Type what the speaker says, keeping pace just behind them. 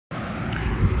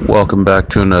Welcome back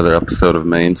to another episode of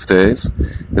Mainstays.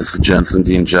 This is Jensen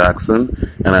Dean Jackson,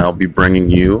 and I'll be bringing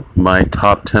you my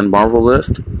top 10 Marvel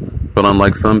list. But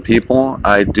unlike some people,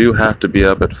 I do have to be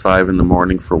up at 5 in the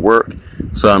morning for work,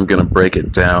 so I'm going to break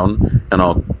it down, and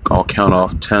I'll count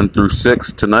off 10 through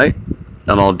 6 tonight,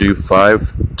 and I'll do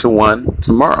 5 to 1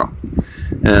 tomorrow.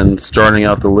 And starting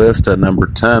out the list at number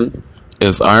 10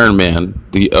 is Iron Man,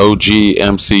 the OG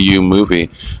MCU movie,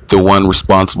 the one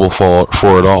responsible for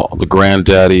it all, the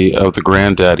granddaddy of the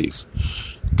granddaddies.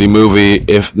 The movie,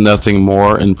 if nothing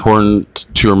more important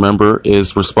to remember,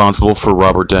 is responsible for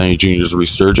Robert Downey Jr.'s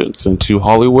resurgence into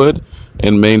Hollywood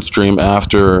and mainstream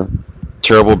after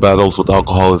terrible battles with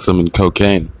alcoholism and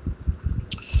cocaine.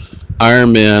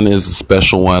 Iron Man is a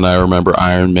special one. I remember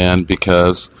Iron Man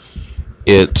because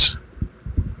it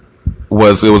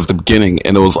was the beginning,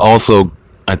 and it was also,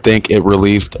 I think it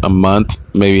released a month,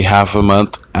 maybe half a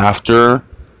month after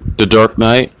The Dark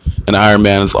Knight. And Iron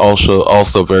Man is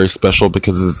also very special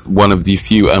because it's one of the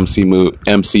few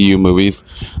MCU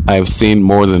movies I've seen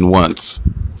more than once.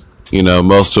 You know,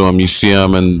 most of them you see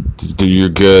them and you're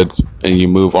good and you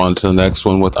move on to the next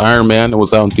one. With Iron Man, it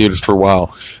was out in theaters for a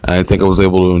while, and I think I was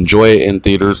able to enjoy it in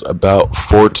theaters about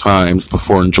 4 times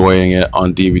before enjoying it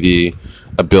on DVD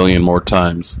a billion more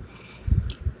times.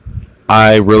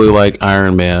 I really like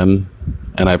Iron Man,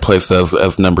 and I place it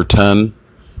as number 10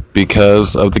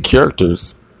 because of the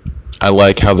characters. I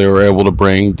like how they were able to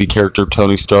bring the character of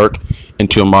Tony Stark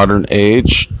into a modern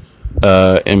age,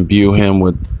 imbue him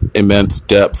with immense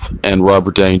depth, and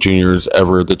Robert Downey Jr. is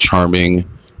ever the charming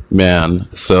man.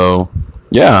 So,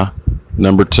 yeah,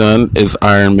 number 10 is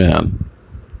Iron Man.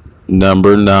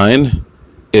 Number 9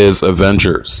 is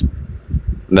Avengers.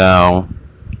 Now,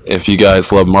 if you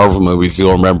guys love Marvel movies,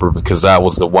 you'll remember because that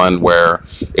was the one where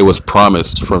it was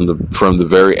promised from the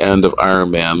very end of Iron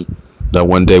Man that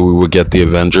one day we would get the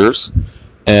Avengers,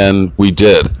 and we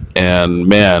did. And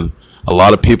man, a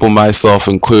lot of people, myself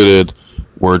included,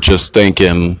 were just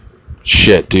thinking,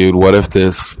 shit, dude, what if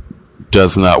this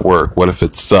does not work? What if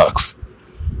it sucks?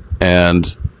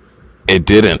 And it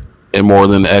didn't. It more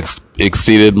than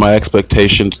exceeded my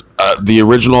expectations. The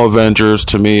original Avengers,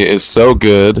 to me, is so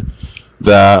good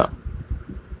that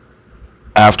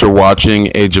after watching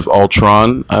Age of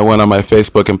Ultron, I went on my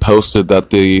Facebook and posted that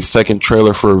the second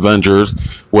trailer for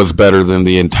Avengers was better than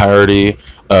the entirety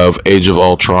of Age of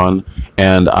Ultron,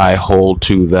 and I hold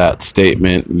to that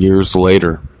statement years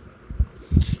later.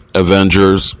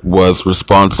 Avengers was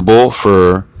responsible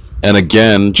for, and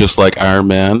again, just like Iron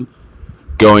Man,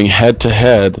 going head to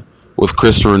head with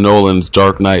Christopher Nolan's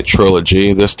Dark Knight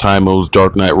trilogy. This time it was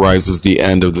Dark Knight Rises, the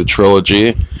end of the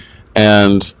trilogy.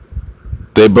 And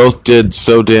they both did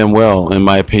so damn well, in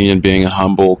my opinion, being a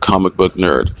humble comic book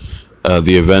nerd.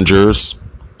 The Avengers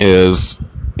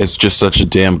it's just such a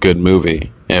damn good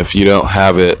movie. If you don't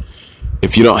have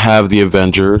the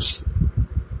Avengers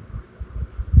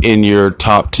in your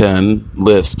top 10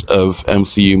 list of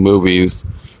MCU movies,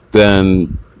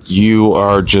 then you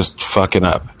are just fucking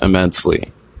up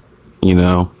immensely, you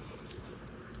know?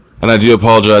 And I do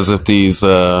apologize if these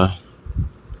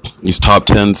top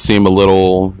 10 seem a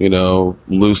little,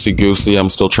 loosey-goosey. I'm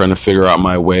still trying to figure out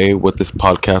my way with this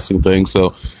podcasting thing, so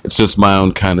it's just my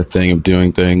own kind of thing of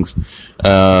doing things.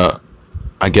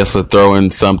 I guess I throw in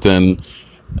something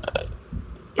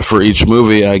for each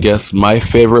movie. I guess my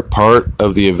favorite part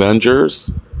of the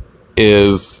Avengers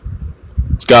it's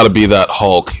got to be that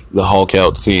the Hulk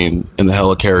out scene in the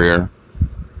helicarrier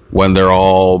when they're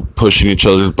all pushing each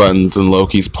other's buttons and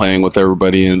Loki's playing with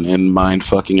everybody and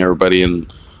mind-fucking everybody,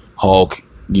 and Hulk,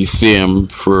 you see him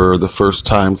for the first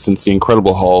time since the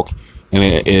Incredible Hulk, and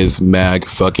it is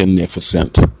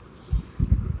mag-fucking-nificent.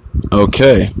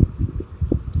 Okay.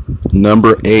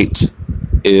 Number 8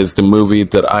 is the movie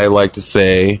that I like to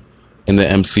say in the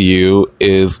MCU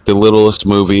is the littlest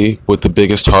movie with the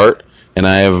biggest heart, and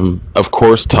I am, of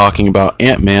course, talking about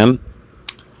Ant-Man.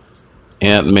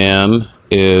 Ant-Man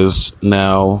is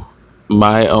now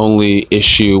my only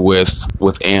issue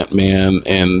with Ant-Man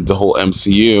and the whole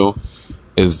MCU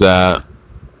is that,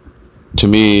 to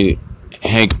me,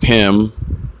 Hank Pym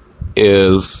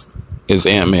is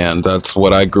Ant-Man. That's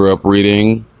what I grew up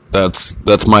reading.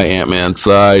 That's my Ant-Man.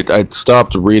 So I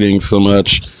stopped reading so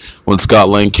much when Scott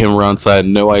Lang came around, so I had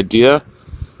no idea.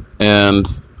 And,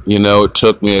 it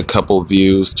took me a couple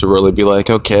views to really be like,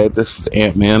 okay, this is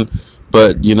Ant-Man.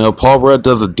 But, Paul Rudd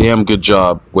does a damn good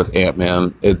job with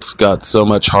Ant-Man. It's got so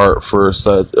much heart for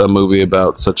such a movie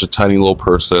about such a tiny little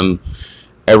person.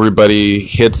 Everybody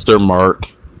hits their mark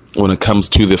when it comes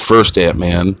to the first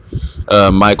Ant-Man.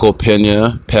 Michael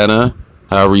Pena,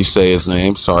 however you say his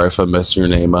name. Sorry if I messed your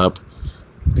name up.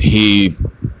 He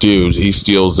dude, he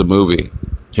steals the movie.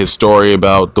 His story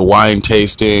about the wine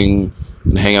tasting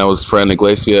and hanging out with his friend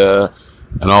Iglesia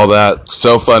and all that,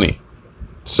 so funny.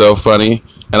 So funny.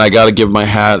 And I gotta give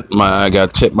I gotta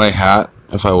tip my hat.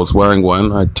 If I was wearing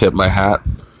one, I'd tip my hat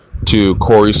to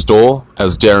Corey Stoll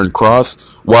as Darren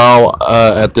Cross. While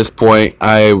at this point,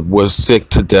 I was sick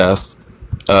to death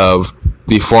of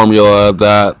the formula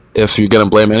that if you're gonna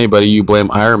blame anybody, you blame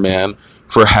Iron Man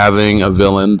for having a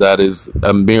villain that is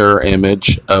a mirror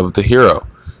image of the hero.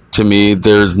 To me,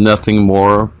 there's nothing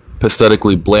more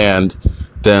pathetically bland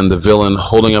than the villain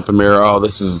holding up a mirror. Oh,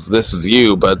 this is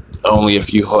you, but only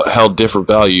if you held different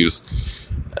values.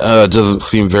 It doesn't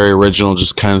seem very original.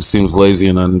 Just kind of seems lazy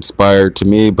and uninspired to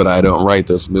me. But I don't write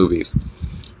those movies.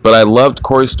 But I loved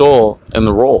Corey Stoll in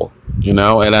the role, you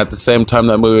know. And at the same time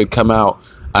that movie had come out,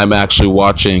 I'm actually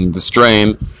watching The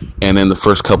Strain, and in the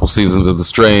first couple seasons of The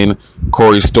Strain,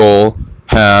 Corey Stoll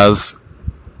has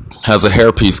a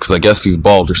hairpiece, because I guess he's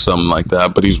bald or something like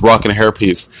that, but he's rocking a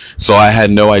hairpiece. So I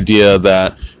had no idea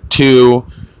that two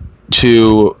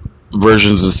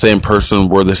versions of the same person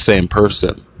were the same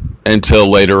person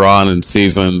until later on in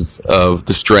seasons of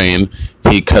The Strain,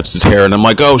 he cuts his hair, and I'm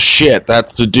like, oh shit,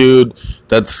 that's the dude,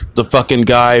 that's the fucking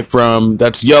guy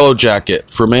that's Yellow Jacket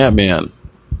from Ant-Man.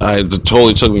 It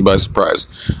totally took me by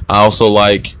surprise. I also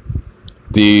like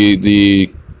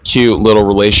the cute little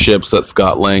relationships that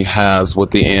Scott Lang has with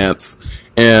the ants,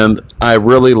 and I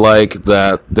really like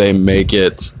that they make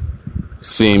it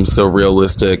seem so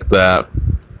realistic that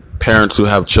parents who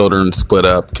have children split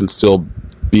up can still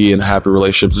be in happy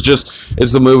relationships.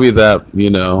 It's a movie that,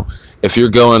 you know, if you're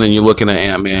going and you're looking at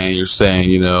Ant-Man and you're saying,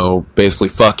 you know, basically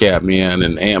fuck Ant-Man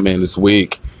and Ant-Man is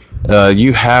weak,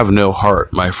 you have no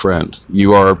heart, my friend.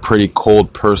 You are a pretty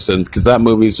cold person, because that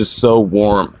movie is just so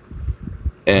warm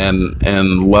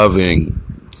and loving.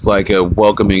 It's like a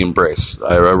welcoming embrace.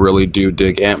 I really do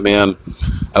dig Ant-Man.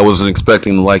 I wasn't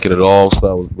expecting to like it at all, so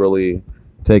I was really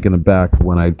taken aback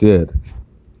when I did.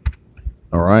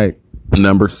 All right,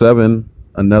 number 7,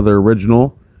 another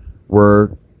original. We're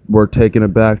taking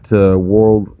it back to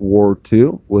World War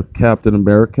II with Captain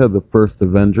America, the First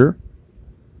Avenger.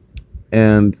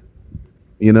 And,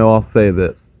 you know, I'll say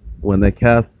this. When they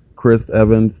cast Chris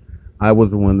Evans, I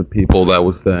was one of the people that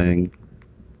was saying,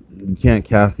 you can't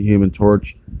cast a Human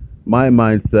Torch. My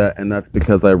mindset, and that's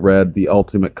because I read the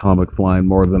Ultimate Comics line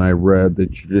more than I read the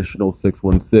traditional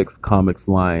 616 comics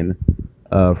line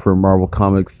for Marvel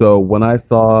Comics. So when I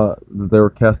saw they were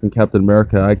casting Captain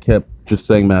America, I kept just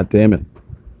saying Matt Damon.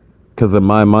 Because in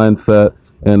my mindset,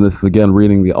 and this is again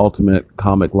reading the Ultimate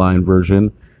comic line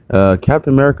version,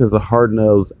 Captain America is a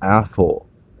hard-nosed asshole.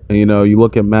 And, you know, you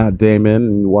look at Matt Damon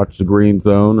and you watch The Green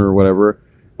Zone or whatever,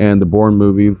 and the Bourne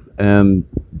movies, and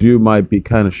dude might be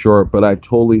kind of short, but I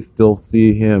totally still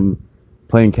see him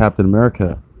playing Captain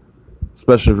America,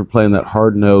 especially if you're playing that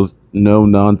hard-nosed,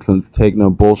 no-nonsense,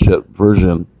 take-no-bullshit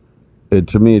version.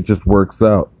 To me, it just works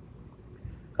out.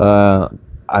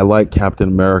 I like Captain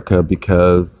America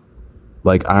because,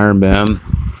 like Iron Man,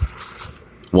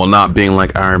 well, not being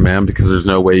like Iron Man, because there's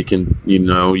no way you can, you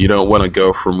know, you don't want to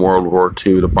go from World War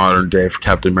II to modern day for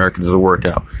Captain America to work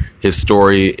out. His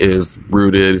story is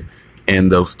rooted in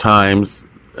those times,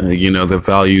 you know, the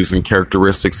values and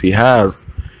characteristics he has.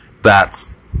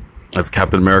 That's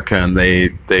Captain America, and they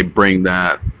bring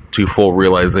that to full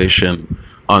realization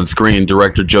on screen.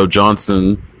 Director Joe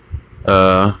Johnston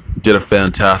did a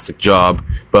fantastic job,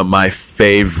 but my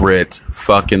favorite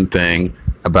fucking thing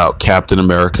about Captain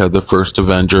America, the First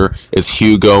Avenger, is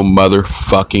Hugo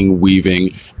motherfucking Weaving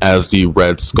as the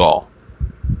Red Skull.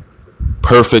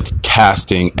 Perfect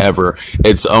casting ever.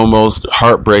 It's almost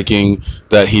heartbreaking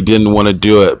that he didn't want to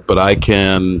do it, but I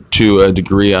can, to a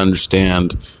degree,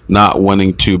 understand not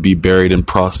wanting to be buried in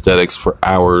prosthetics for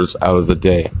hours out of the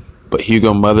day. But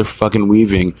Hugo motherfucking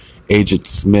Weaving, Agent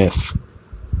Smith,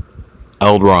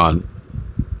 Eldron,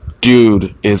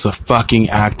 dude is a fucking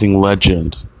acting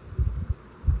legend.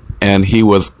 And he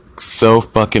was so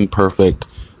fucking perfect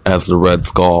as the Red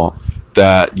Skull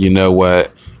that, you know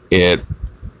what, I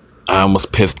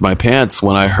almost pissed my pants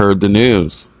when I heard the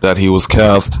news that he was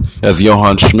cast as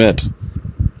Johann Schmidt.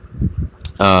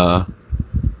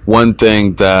 One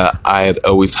thing that I had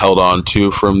always held on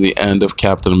to from the end of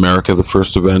Captain America, the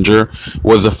First Avenger,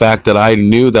 was the fact that I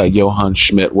knew that Johann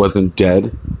Schmidt wasn't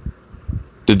dead.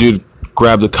 The dude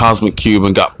grabbed the cosmic cube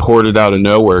and got ported out of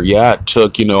nowhere. Yeah, it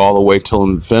took, you know, all the way till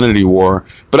Infinity War,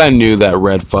 but I knew that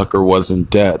red fucker wasn't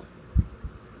dead.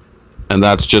 And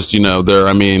that's just, you know,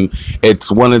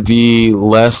 it's one of the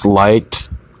less liked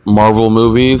Marvel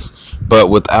movies, but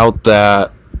without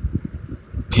that,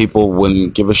 people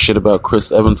wouldn't give a shit about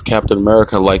Chris Evans' Captain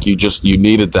America. Like, you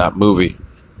needed that movie.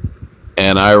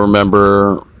 And I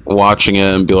remember watching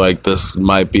it and be like, this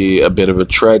might be a bit of a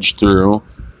trudge through,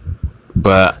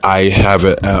 but I have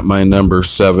it at my number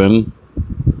 7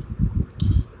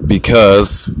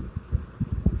 because,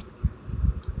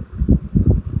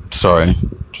 sorry,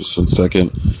 just 1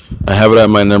 second. I have it at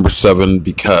my number 7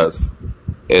 because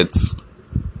it's,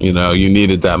 you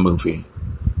needed that movie.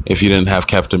 If you didn't have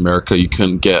Captain America, you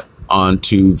couldn't get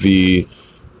onto the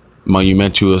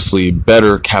monumentously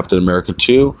better Captain America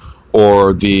 2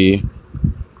 or the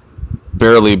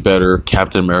barely better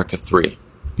Captain America 3.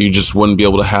 You just wouldn't be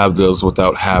able to have those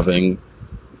without having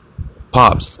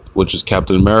Pops, which is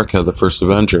Captain America, the first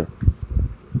Avenger.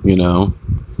 And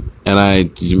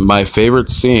my favorite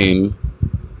scene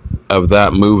of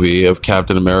that movie, of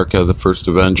Captain America, the first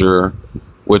Avenger,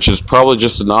 which is probably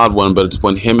just an odd one, but it's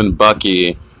when him and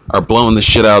Bucky are blowing the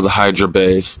shit out of the Hydra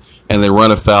base, and they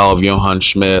run afoul of Johann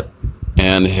Schmidt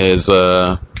and his,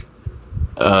 I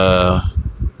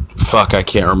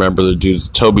can't remember the dude's,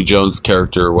 Toby Jones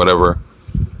character or whatever,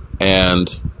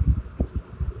 and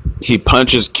he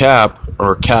punches Cap,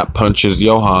 or Cap punches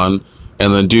Johann,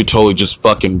 and then dude totally just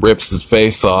fucking rips his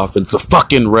face off. It's a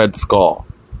fucking Red Skull.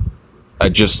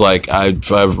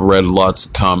 I've read lots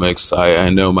of comics. I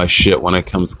know my shit when it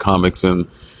comes to comics, and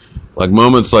like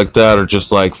moments like that are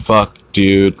just like, fuck,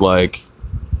 dude, like,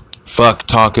 fuck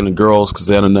talking to girls because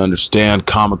they don't understand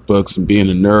comic books and being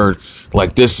a nerd.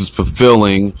 Like, this is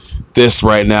fulfilling. This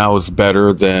right now is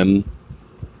better than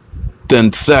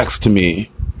sex to me.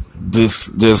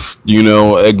 This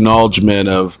acknowledgement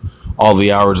of all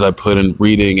the hours I put in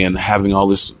reading and having all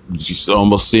this just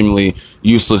almost seemingly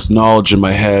useless knowledge in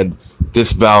my head.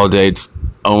 This validates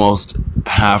almost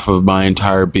half of my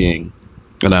entire being,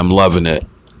 and I'm loving it.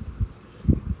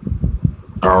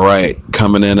 All right,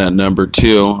 coming in at number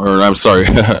 6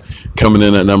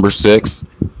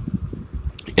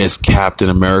 is Captain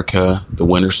America, the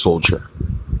Winter Soldier.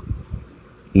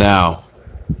 Now,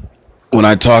 when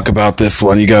I talk about this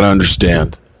one, you gotta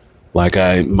understand, like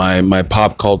my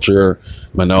pop culture,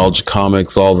 my knowledge of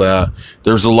comics, all that,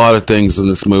 there's a lot of things in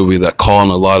this movie that call on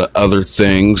a lot of other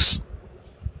things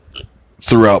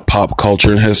throughout pop culture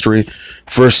and history.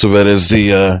 First of it is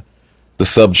the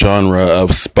subgenre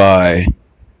of spy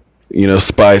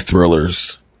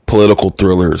thrillers, political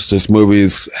thrillers. This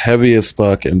movie's heavy as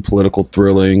fuck in political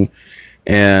thrilling,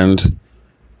 and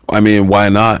I mean, why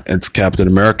not? It's Captain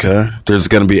America. There's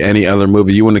going to be any other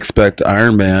movie. You wouldn't expect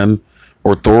Iron Man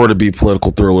or Thor to be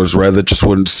political thrillers, right? That just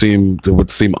would seem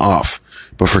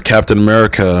off. But for Captain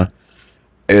America,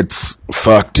 it's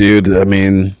fuck, dude. I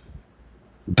mean,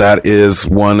 that is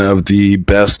one of the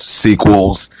best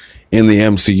sequels in the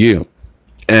MCU.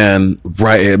 And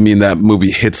that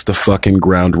movie hits the fucking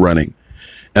ground running.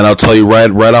 And I'll tell you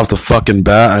right off the fucking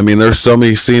bat, I mean, there's so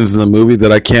many scenes in the movie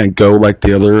that I can't go like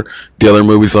the other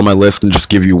movies on my list and just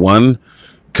give you one.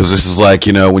 Because this is like,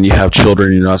 when you have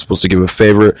children, you're not supposed to give a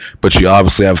favorite, but you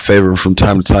obviously have a favorite. From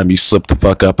time to time, you slip the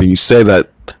fuck up and you say that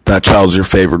child's your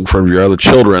favorite in front of your other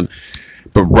children.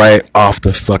 But right off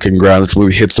the fucking ground, this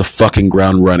movie hits the fucking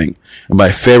ground running. And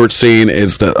my favorite scene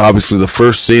is that obviously the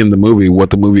first scene in the movie,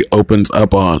 what the movie opens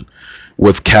up on,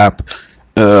 with Cap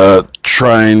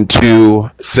trying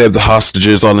to save the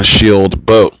hostages on a S.H.I.E.L.D.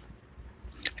 boat.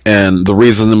 And the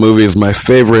reason the movie is my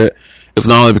favorite is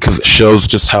not only because it shows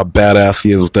just how badass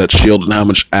he is with that shield and how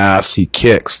much ass he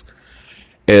kicks.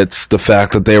 It's the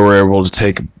fact that they were able to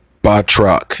take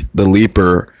Batroc, the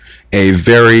Leaper, a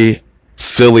very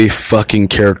silly fucking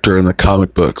character in the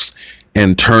comic books,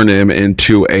 and turn him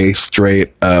into a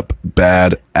straight up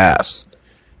badass.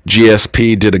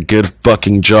 GSP did a good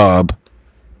fucking job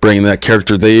bringing that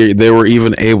character. They were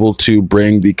even able to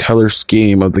bring the color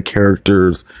scheme of the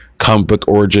character's comic book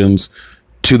origins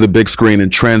to the big screen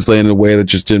and translate in a way that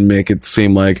just didn't make it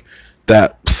seem like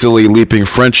that silly leaping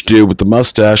French dude with the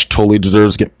mustache totally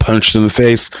deserves to get punched in the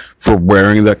face for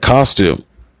wearing that costume.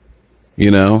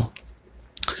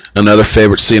 Another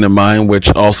favorite scene of mine,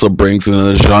 which also brings in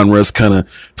the genre's kind of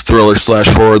thriller /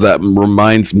 horror that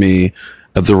reminds me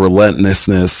of the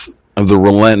relentless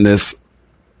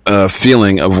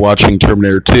feeling of watching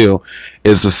Terminator 2,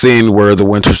 is the scene where the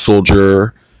Winter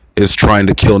Soldier is trying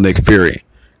to kill Nick Fury.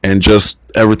 And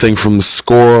just everything from the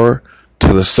score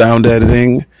to the sound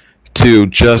editing to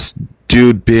just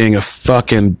dude being a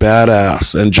fucking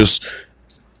badass and just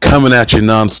coming at you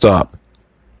nonstop.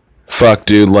 Fuck,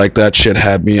 dude, like that shit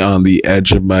had me on the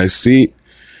edge of my seat.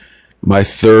 My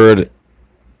third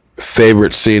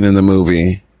favorite scene in the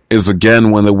movie is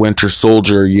again when the Winter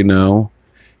Soldier, you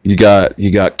got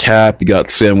Cap, you got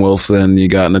Sam Wilson, you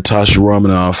got Natasha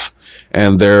Romanoff,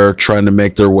 and they're trying to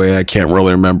make their way. I can't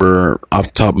really remember off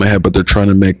the top of my head, but they're trying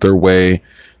to make their way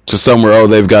to somewhere, oh,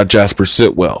 they've got Jasper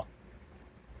Sitwell.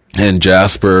 And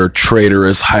Jasper,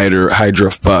 traitorous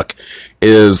Hydra fuck,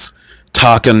 is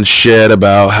talking shit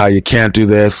about how you can't do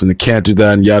this and you can't do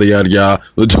that and yada yada yada.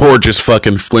 The door just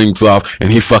fucking flings off and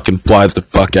he fucking flies the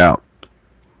fuck out.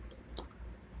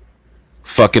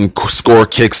 Fucking score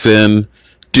kicks in.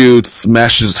 Dude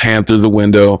smashes his hand through the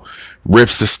window,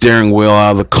 rips the steering wheel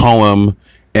out of the column,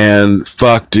 and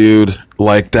fuck, dude,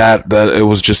 like that it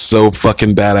was just so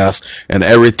fucking badass. And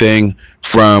everything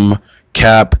from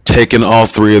Cap taking all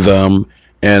three of them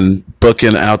and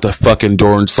booking out the fucking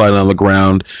door and sliding on the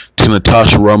ground, to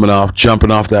Natasha Romanoff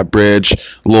jumping off that bridge,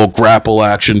 little grapple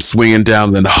action, swinging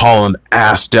down, then hauling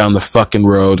ass down the fucking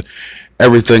road.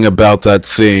 Everything about that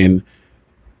scene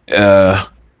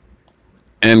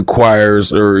entails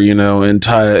that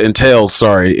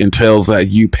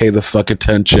you pay the fuck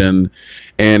attention.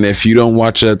 And if you don't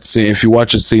watch that scene, if you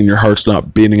watch that scene, your heart's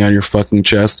not beating on your fucking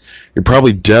chest, you're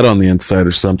probably dead on the inside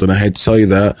or something. I hate to tell you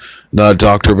that, not a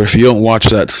doctor, but if you don't watch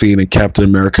that scene in Captain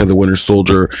America the Winter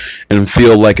Soldier and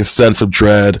feel like a sense of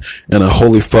dread and a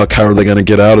holy fuck, how are they going to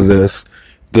get out of this,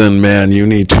 then man, you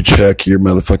need to check your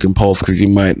motherfucking pulse, because you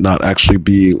might not actually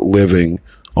be living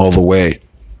all the way.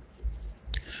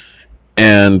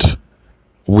 And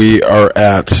we are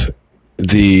at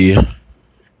the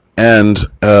end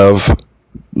of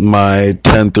my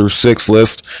 10 through 6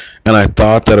 list, and I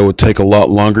thought that it would take a lot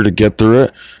longer to get through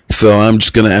it, so I'm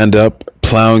just going to end up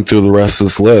plowing through the rest of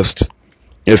this list.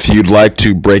 If you'd like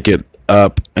to break it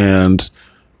up and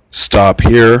stop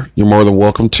here, you're more than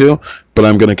welcome to, but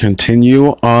I'm going to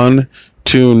continue on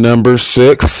to number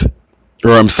 6,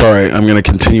 or I'm going to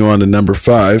continue on to number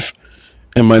 5,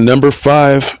 and my number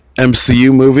 5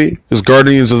 MCU movie is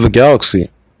Guardians of the Galaxy.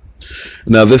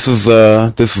 Now this is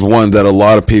one that a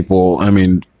lot of people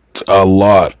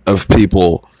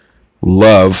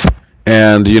love,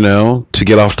 and to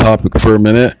get off topic for a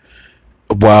minute,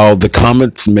 while the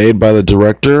comments made by the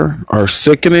director are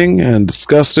sickening and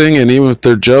disgusting, and even if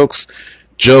they're jokes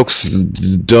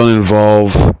don't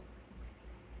involve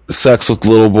sex with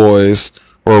little boys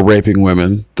or raping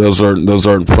women. Those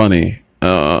aren't funny.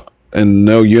 And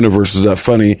no universe is that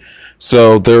funny.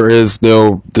 So there is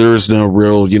no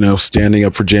real, standing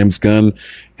up for James Gunn.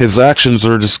 His actions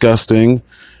are disgusting,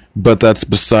 but that's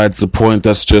besides the point.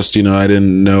 That's just, I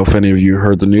didn't know if any of you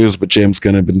heard the news, but James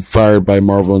Gunn had been fired by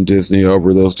Marvel and Disney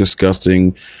over those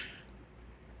disgusting,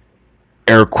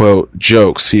 air quote,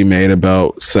 jokes he made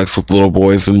about sex with little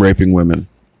boys and raping women.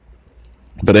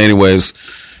 But anyways,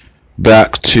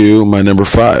 back to my number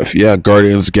 5. Yeah,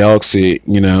 Guardians of the Galaxy.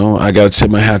 I gotta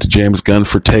tip my hat to James Gunn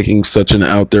for taking such an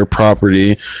out there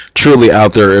property, truly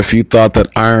out there. If you thought that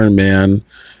Iron Man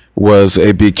was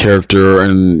a B character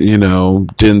and,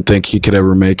 didn't think he could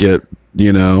ever make it,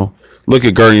 look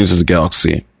at Guardians of the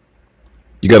Galaxy.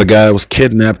 You got a guy that was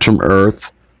kidnapped from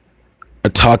Earth, a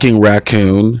talking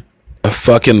raccoon, a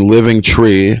fucking living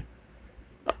tree,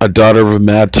 a daughter of a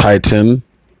mad titan,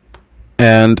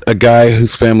 and a guy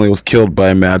whose family was killed by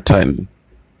a mad titan.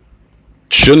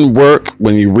 Shouldn't work.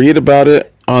 When you read about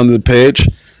it on the page,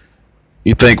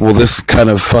 you think, well, this is kind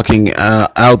of fucking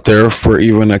out there for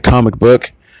even a comic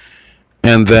book.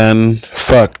 And then,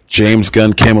 James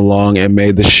Gunn came along and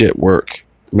made the shit work.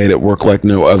 Made it work like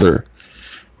no other.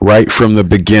 Right from the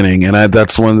beginning. And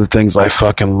that's one of the things I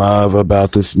fucking love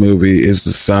about this movie is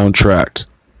the soundtrack.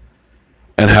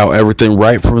 And how everything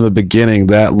right from the beginning,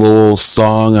 that little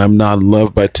song, I'm Not in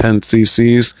Love by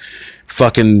 10ccs,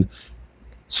 fucking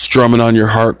strumming on your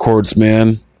heart chords,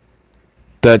 man.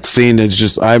 That scene is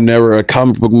just, I've never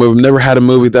had a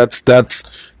movie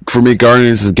that's, for me,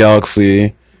 Guardians of the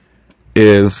Galaxy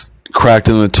is cracked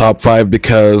in the top 5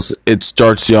 because it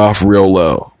starts you off real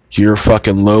low. You're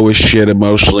fucking low as shit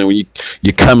emotionally. When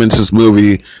you come into this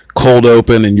movie cold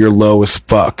open and you're low as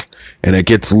fuck. And it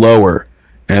gets lower.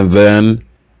 And then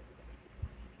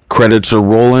credits are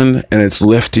rolling and it's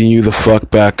lifting you the fuck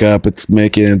back up. It's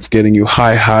getting you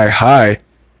high.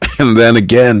 And then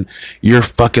again, you're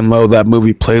fucking low. That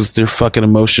movie plays their fucking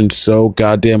emotions so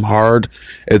goddamn hard.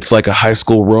 It's like a high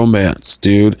school romance,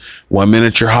 dude. 1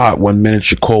 minute you're hot, 1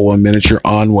 minute you're cold, 1 minute you're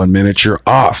on, 1 minute you're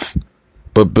off.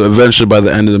 But eventually by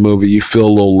the end of the movie, you feel a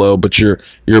little low, but you're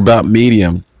about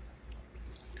medium.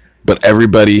 But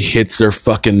everybody hits their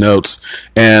fucking notes.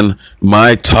 And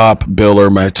my top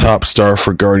biller, my top star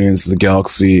for Guardians of the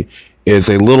Galaxy is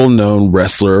a little known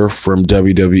wrestler from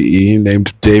WWE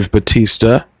named Dave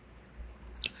Bautista,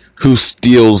 who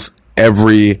steals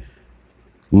every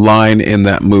line in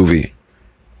that movie.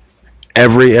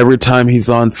 Every time he's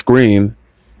on screen,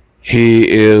 he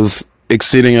is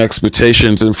exceeding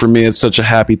expectations. And for me, it's such a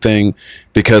happy thing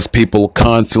because people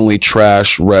constantly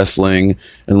trash wrestling,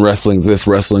 and wrestling's this,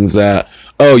 wrestling's that.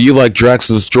 Oh, you like Drax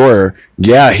the Destroyer?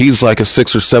 Yeah, he's like a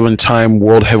 6 or 7 time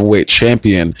world heavyweight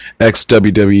champion, ex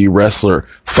WWE wrestler.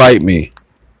 Fight me.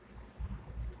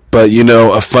 But you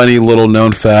know, a funny little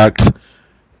known fact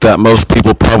that most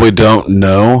people probably don't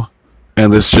know,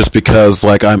 and this just because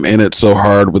like I'm in it so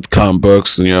hard with comic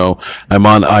books, and, you know, I'm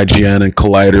on IGN and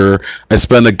Collider. I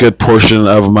spend a good portion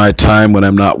of my time when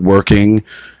I'm not working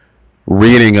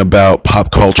reading about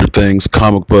pop culture things,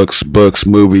 comic books,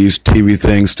 movies, TV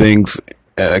things,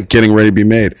 getting ready to be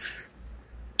made.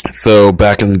 So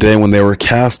back in the day when they were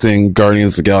casting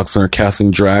Guardians of the Galaxy or casting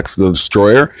Drax the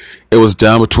Destroyer, it was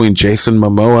down between Jason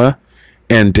Momoa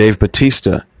and Dave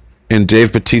Bautista. And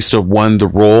Dave Bautista won the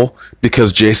role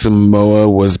because Jason Momoa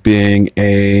was being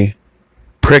a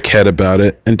prickhead about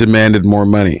it and demanded more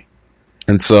money.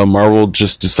 And so Marvel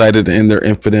just decided in their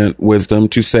infinite wisdom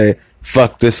to say,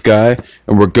 fuck this guy,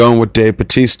 and we're going with Dave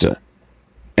Bautista.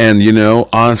 And, you know,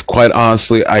 quite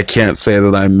honestly, I can't say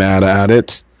that I'm mad at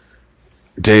it.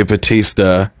 Dave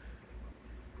Bautista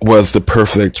was the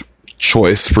perfect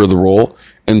choice for the role.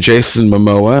 And Jason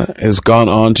Momoa has gone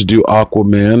on to do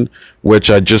Aquaman, which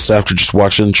after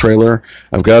watching the trailer,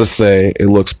 I've got to say, it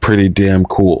looks pretty damn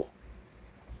cool.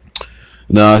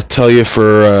 Now, I tell you,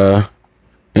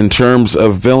 in terms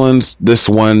of villains, this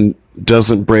one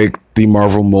doesn't break the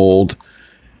Marvel mold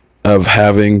of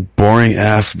having boring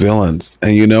ass villains.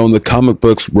 And you know, in the comic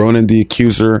books, Ronan the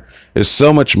Accuser is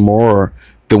so much more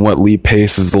than what Lee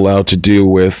Pace is allowed to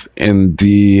do in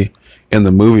the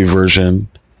movie version,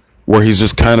 where he's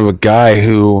just kind of a guy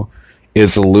who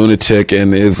is a lunatic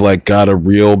and is like got a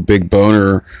real big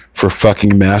boner for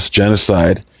fucking mass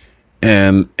genocide.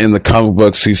 And in the comic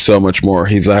books, he's so much more.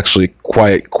 He's actually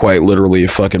quite literally a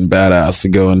fucking badass. To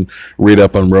go and read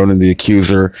up on Ronan the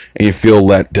Accuser, and you feel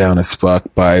let down as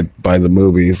fuck by the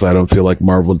movies. I don't feel like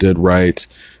Marvel did right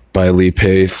by Lee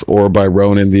Pace or by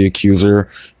Ronan the Accuser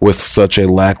with such a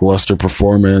lackluster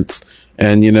performance.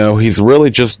 And, you know, he's really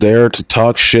just there to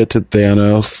talk shit to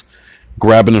Thanos,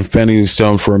 grab an Infinity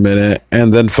Stone for a minute,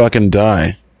 and then fucking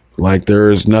die. Like, there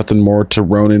is nothing more to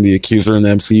Ronan the Accuser in the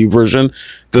MCU version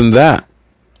than that.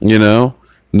 You know,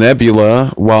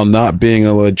 Nebula, while not being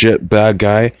a legit bad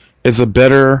guy, is a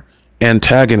better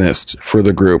antagonist for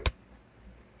the group.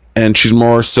 And she's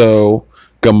more so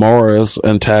Gamora's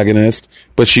antagonist,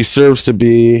 but she serves to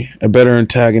be a better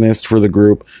antagonist for the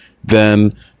group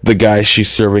than the guy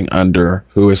she's serving under,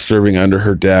 who is serving under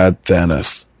her dad,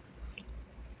 Thanos.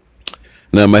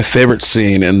 Now, my favorite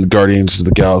scene in Guardians of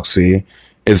the Galaxy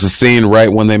is the scene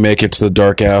right when they make it to the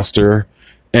Dark Aster,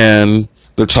 and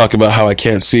they're talking about how I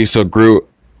can't see, so Groot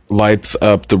lights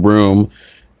up the room,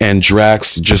 and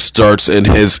Drax just starts in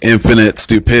his infinite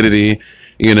stupidity,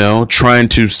 you know, trying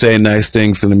to say nice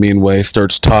things in a mean way,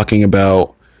 starts talking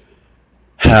about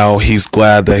how he's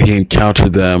glad that he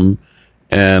encountered them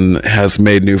and has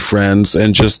made new friends,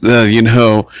 and just, you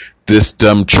know, this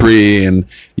dumb tree, and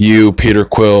you, Peter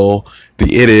Quill,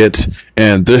 the idiot,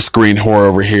 and this green whore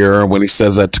over here. When he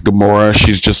says that to Gamora,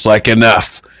 she's just like,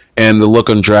 enough. And the look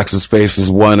on Drax's face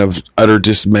is one of utter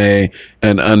dismay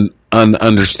and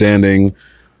ununderstanding,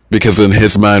 because in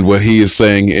his mind, what he is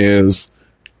saying is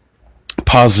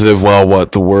positive, while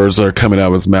what the words that are coming out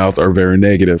of his mouth are very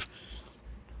negative.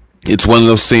 It's one of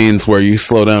those scenes where you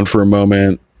slow down for a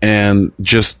moment, and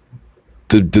just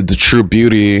the true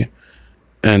beauty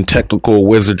and technical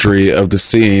wizardry of the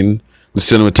scene, the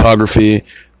cinematography,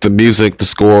 the music, the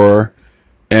score,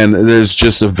 and there's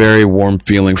just a very warm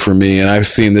feeling for me. And I've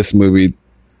seen this movie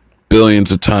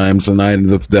billions of times, and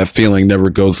that feeling never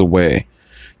goes away.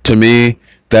 To me,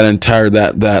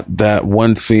 that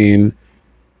one scene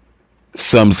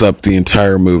sums up the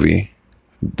entire movie.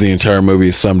 The entire movie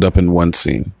is summed up in one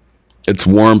scene. It's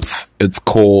warmth, it's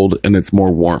cold, and it's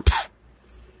more warmth.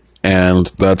 And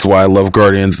that's why I love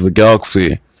Guardians of the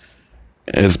Galaxy,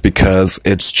 is because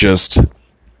it's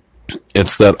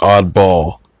that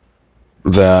oddball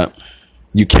that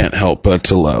you can't help but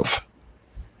to love.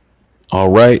 All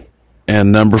right.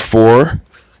 And number 4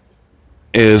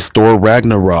 is Thor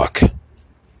Ragnarok.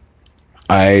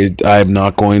 I'm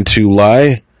not going to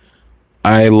lie.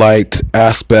 I liked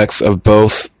aspects of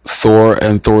both Thor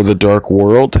and Thor the Dark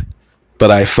World, but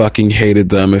I fucking hated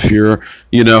them. If you're,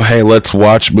 you know, hey, let's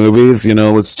watch movies, you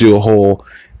know, let's do a whole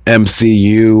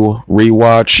MCU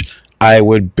rewatch, I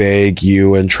would beg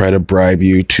you and try to bribe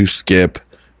you to skip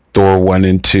Thor 1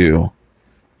 and 2,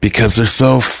 because they're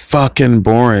so fucking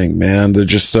boring, man. They're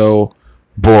just so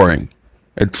boring.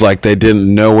 It's like they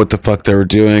didn't know what the fuck they were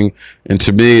doing, and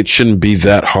to me, it shouldn't be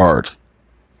that hard.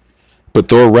 But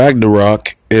Thor Ragnarok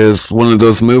is one of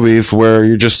those movies where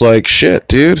you're just like, shit,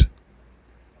 dude.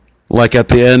 Like you're at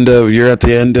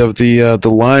the end of the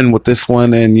line with this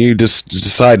one, and you just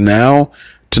decide now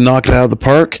to knock it out of the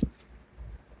park.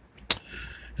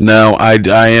 Now, I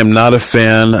am not a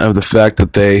fan of the fact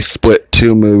that they split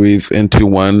two movies into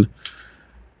one,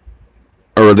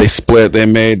 or they split two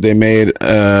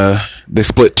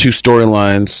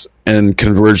storylines and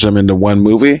converged them into one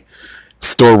movie.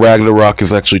 Thor Ragnarok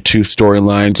is actually two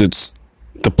storylines. It's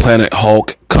the Planet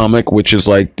Hulk comic, which is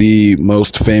like the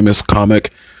most famous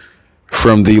comic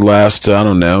from the last, I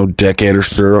don't know, decade or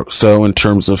so in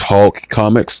terms of Hulk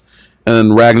comics. And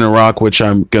then Ragnarok, which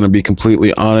I'm going to be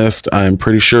completely honest, I'm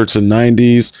pretty sure it's a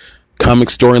 90s comic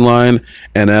storyline.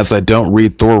 And as I don't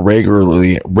read Thor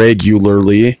regularly,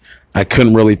 I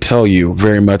couldn't really tell you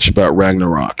very much about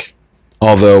Ragnarok.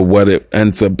 Although what it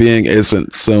ends up being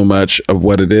isn't so much of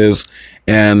what it is.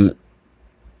 And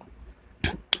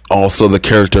also the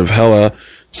character of Hela.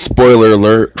 Spoiler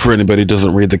alert for anybody who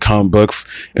doesn't read the comic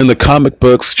books. In the comic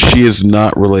books, she is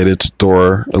not related to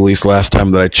Thor, at least last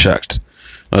time that I checked.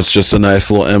 That's just a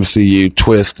nice little MCU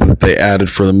twist that they added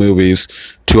for the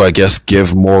movies to, I guess,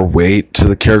 give more weight to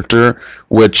the character,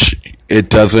 which it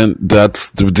doesn't.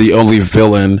 That's the only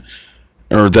villain,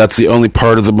 or that's the only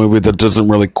part of the movie that doesn't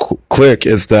really click,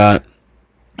 is that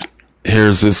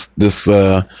here's this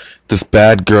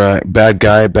bad girl,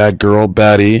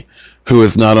 baddie, who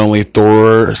is not only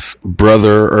Thor's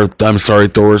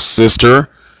Thor's sister,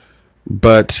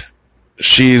 but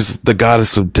she's the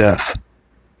goddess of death.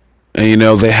 And, you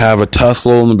know, they have a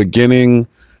tussle in the beginning.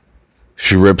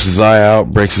 She rips his eye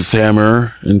out, breaks his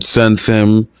hammer, and sends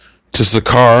him to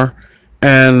Sakaar.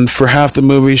 And for half the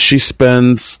movie, she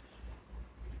spends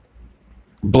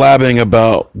blabbing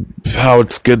about how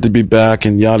it's good to be back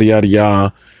and yada yada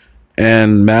yada,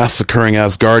 and massacring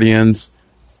Asgardians,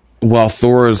 while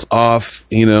Thor is off,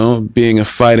 you know, being a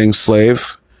fighting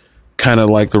slave, kind of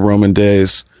like the Roman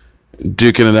days,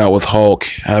 duking it out with Hulk,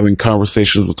 having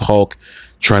conversations with Hulk,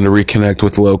 trying to reconnect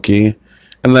with Loki.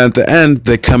 And then at the end,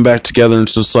 they come back together, and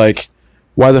it's just like,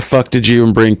 why the fuck did you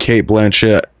even bring Cate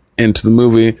Blanchett into the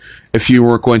movie if you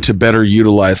weren't going to better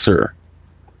utilize her?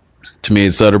 To me,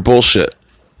 it's utter bullshit.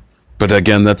 But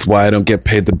again, that's why I don't get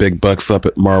paid the big bucks up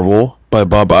at Marvel by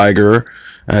Bob Iger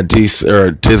at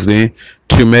Disney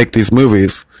to make these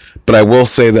movies. But I will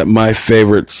say that my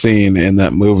favorite scene in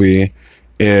that movie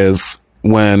is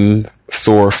when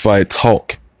Thor fights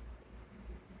Hulk.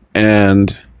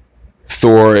 And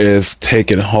Thor is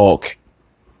taking Hulk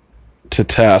to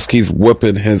task. He's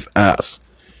whipping his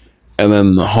ass. And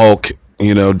then the Hulk,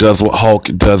 you know, does what Hulk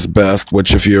does best,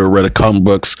 which if you ever read comic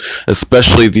books,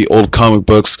 especially the old comic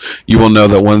books, you will know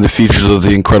that one of the features of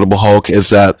the Incredible Hulk is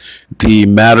that the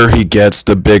madder he gets,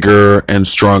 the bigger and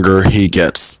stronger he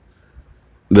gets.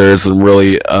 There isn't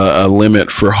really a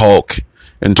limit for Hulk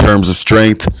in terms of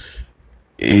strength.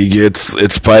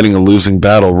 It's fighting a losing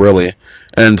battle, really.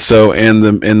 And so in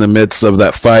the midst of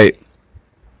that fight,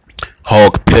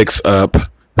 Hulk picks up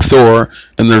Thor,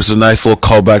 and there's a nice little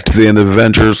callback to the end of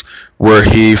Avengers where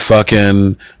he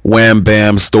fucking wham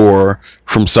bams Thor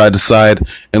from side to side,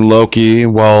 and Loki,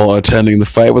 while attending the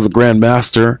fight with the Grand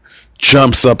Master,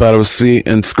 jumps up out of his seat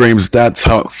and screams, "That's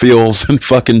how it feels." And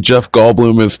fucking Jeff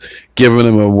Goldblum is giving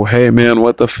him a, "Hey man,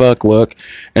 what the fuck, look."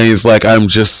 And he's like, "I'm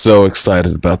just so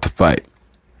excited about the fight."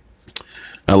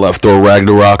 I love Thor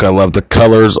Ragnarok. I love the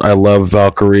colors. I love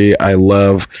Valkyrie. I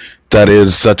love that it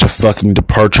is such a fucking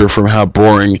departure from how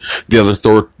boring the other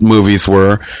Thor movies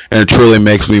were. And it truly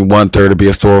makes me want there to be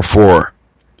a Thor 4.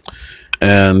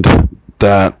 And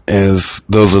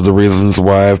those are the reasons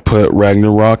why I've put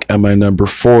Ragnarok at my number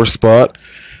 4 spot.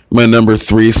 My number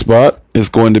 3 spot is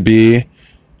going to be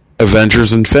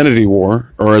Avengers Infinity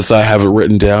War, or as I have it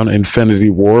written down,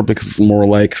 Infinity War, because it's more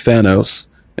like Thanos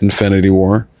Infinity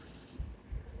War.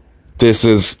 This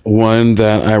is one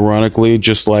that, ironically,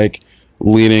 just like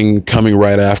coming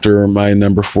right after my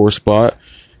number 4 spot,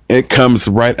 it comes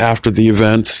right after the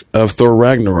events of Thor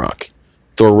Ragnarok.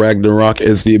 Thor Ragnarok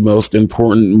is the most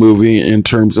important movie in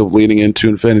terms of leading into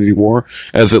Infinity War,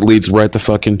 as it leads right the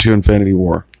fuck into Infinity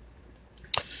War.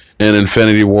 And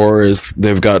Infinity War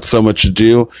they've got so much to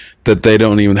do that they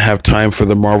don't even have time for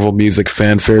the Marvel music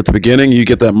fanfare at the beginning. You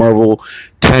get that Marvel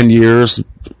 10 years,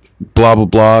 blah, blah,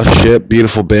 blah, shit,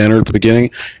 beautiful banner at the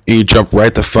beginning, and you jump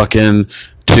right the fuck in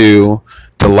to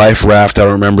the Life Raft. I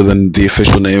don't remember the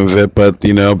official name of it, but,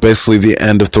 you know, basically the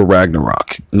end of Thor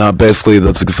Ragnarok. Not basically,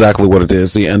 that's exactly what it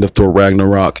is, the end of Thor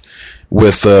Ragnarok,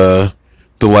 with the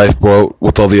lifeboat,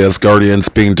 with all the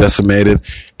Asgardians being decimated,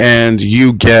 and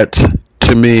you get to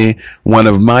to me, one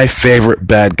of my favorite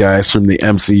bad guys from the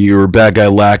MCU, or bad guy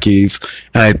lackeys.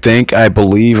 And I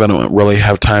believe, I don't really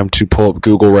have time to pull up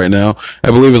Google right now.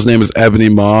 I believe his name is Ebony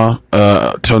Maw.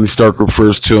 Tony Stark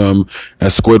refers to him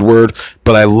as Squidward.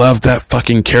 But I love that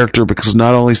fucking character because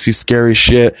not only is he scary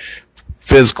shit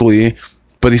physically,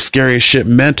 but he's scary as shit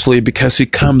mentally because he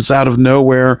comes out of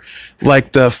nowhere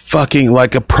like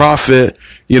like a prophet,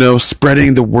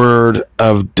 spreading the word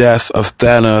of death of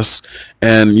Thanos.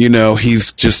 And,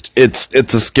 he's just,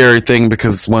 it's a scary thing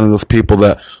because it's one of those people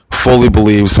that fully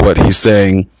believes what he's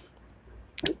saying,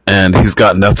 and he's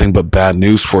got nothing but bad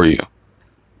news for you.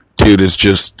 Dude is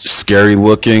just scary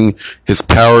looking. His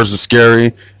powers are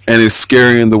scary, and it's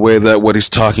scary in the way that what he's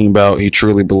talking about, he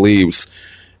truly believes.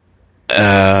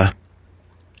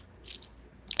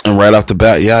 And right off the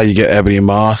bat, yeah, you get Ebony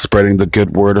Maw spreading the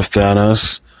good word of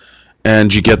Thanos.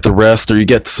 And you get the rest, or you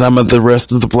get some of the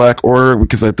rest of the Black Order,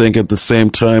 because I think at the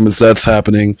same time as that's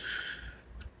happening,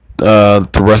 the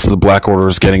rest of the Black Order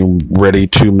is getting ready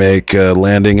to make a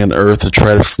landing on Earth to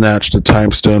try to snatch the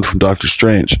Time Stone from Doctor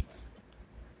Strange.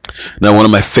 Now, one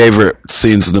of my favorite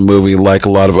scenes in the movie, like a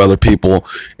lot of other people,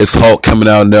 is Hulk coming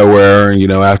out of nowhere,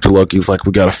 and, after Loki's like,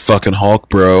 we got a fucking Hulk,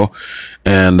 bro.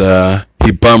 And,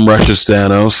 he bum rushes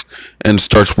Thanos and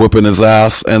starts whooping his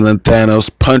ass, and then Thanos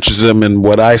punches him. And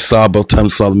what I saw both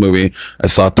times I saw the movie, I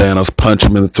saw Thanos punch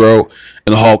him in the throat,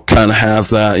 and Hulk kind of has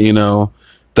that,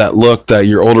 that look that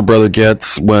your older brother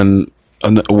gets when,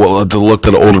 the look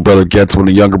that an older brother gets when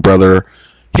a younger brother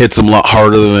hits him a lot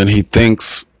harder than he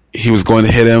thinks he was going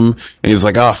to hit him, and he's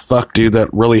like, oh fuck dude, that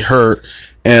really hurt.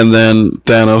 And then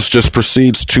Thanos just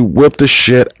proceeds to whip the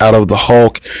shit out of the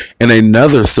Hulk, in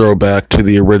another throwback to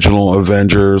the original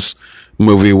Avengers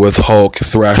movie with Hulk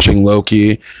thrashing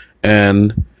Loki.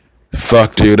 And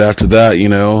fuck dude, after that,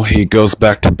 he goes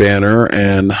back to Banner,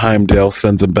 and Heimdall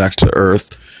sends him back to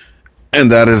Earth.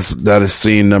 And that is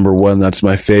scene number one. That's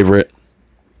my favorite.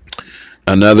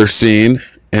 Another scene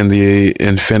in the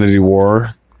Infinity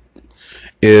War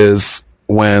is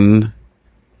when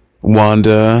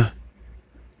Wanda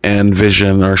and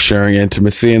Vision are sharing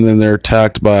intimacy, and then they're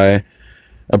attacked by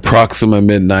Proxima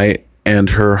Midnight and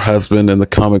her husband in the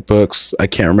comic books. I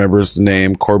can't remember his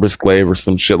name, Corvus Glaive or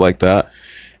some shit like that.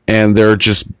 And they're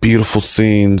just beautiful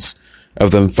scenes of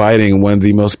them fighting. One of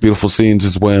the most beautiful scenes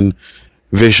is when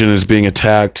Vision is being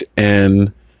attacked,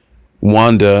 and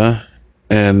Wanda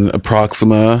and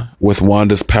Proxima, with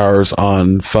Wanda's powers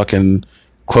on fucking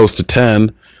close to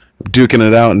 10, duking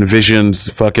it out, and Vision's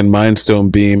fucking Mind Stone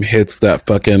beam hits that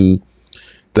fucking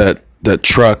that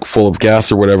truck full of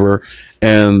gas or whatever,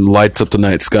 and lights up the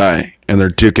night sky, and they're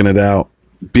duking it out.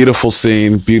 Beautiful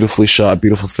scene, beautifully shot,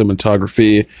 beautiful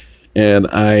cinematography, and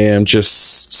I am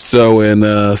just so in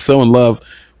love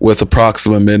with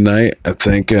Proxima Midnight. I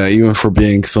think even for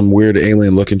being some weird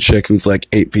alien looking chick who's like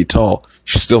 8 feet tall,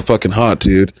 she's still fucking hot,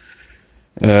 dude.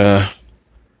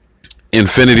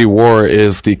 Infinity War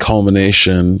is the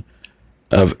culmination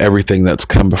of everything that's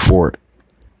come before it.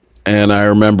 And I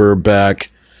remember back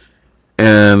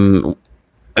in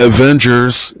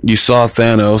Avengers, you saw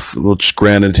Thanos, which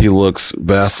granted he looks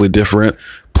vastly different,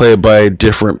 played by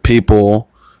different people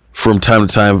from time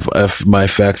to time. If my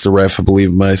facts are right, if I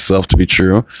believe myself to be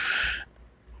true,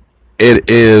 it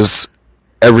is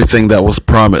everything that was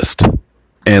promised,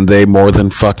 and they more than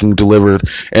fucking delivered.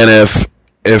 And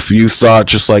if you thought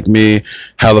just like me,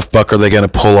 how the fuck are they gonna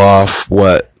pull off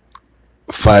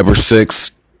 5 or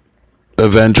 6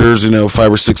 Avengers,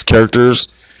 5 or 6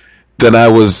 characters, then I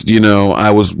was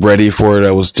ready for it.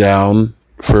 I was down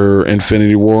for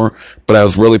Infinity War, but I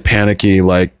was really panicky,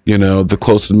 the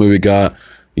closer the movie got,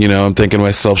 I'm thinking to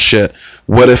myself, shit,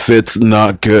 what if it's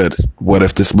not good? What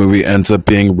if this movie ends up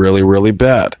being really, really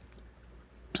bad?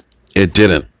 It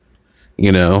didn't,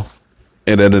 it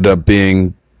ended up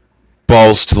being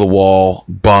balls to the wall,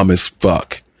 bomb as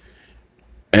fuck.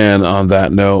 And on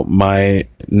that note, my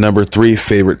number 3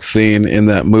 favorite scene in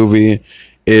that movie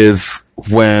is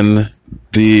when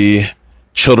the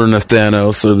children of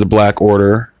Thanos, or the Black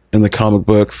Order in the comic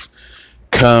books,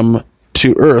 come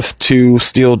to Earth to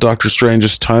steal Doctor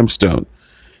Strange's Time Stone.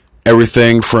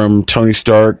 Everything from Tony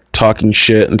Stark talking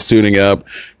shit and suiting up,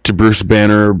 to Bruce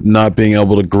Banner not being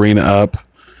able to green up,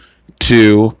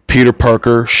 to Peter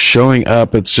Parker showing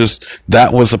up. It's just,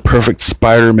 that was a perfect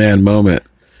Spider-Man moment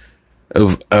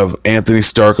of Anthony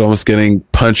Stark almost getting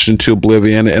punched into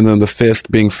oblivion, and then the fist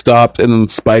being stopped, and then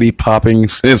Spidey popping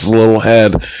his little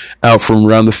head out from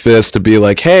around the fist to be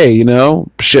like, hey,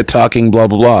 shit talking, blah,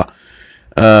 blah,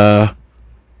 blah.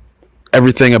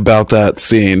 Everything about that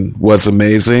scene was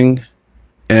amazing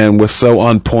and was so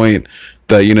on point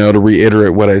that, to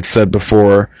reiterate what I said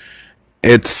before,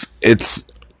 it's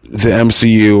the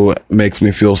MCU makes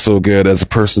me feel so good as a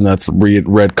person that's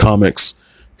read comics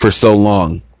for so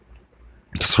long.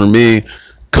 Because for me,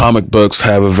 comic books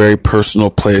have a very personal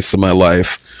place in my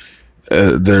life.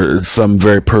 There's some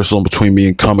very personal between me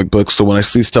and comic books. So when I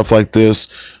see stuff like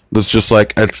this, that's just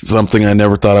like, it's something I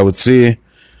never thought I would see.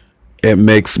 It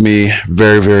makes me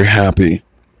very, very happy.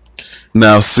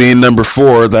 Now, scene number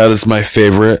 4, that is my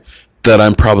favorite, that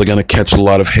I'm probably going to catch a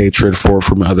lot of hatred for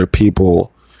from other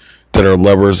people that are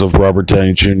lovers of Robert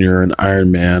Downey Jr. and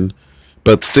Iron Man.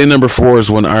 But scene number 4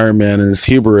 is when Iron Man in his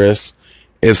hubris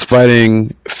is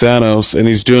fighting Thanos, and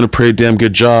he's doing a pretty damn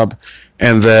good job,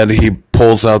 and then he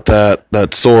pulls out that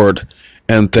sword,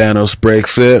 and Thanos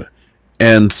breaks it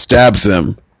and stabs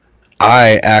him.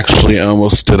 I actually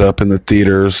almost stood up in the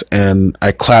theaters, and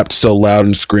I clapped so loud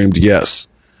and screamed yes.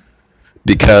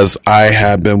 Because I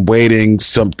had been waiting,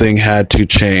 something had to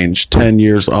change. 10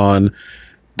 years on,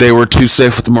 they were too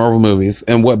safe with the Marvel movies,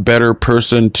 and what better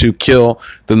person to kill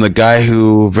than the guy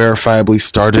who verifiably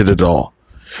started it all.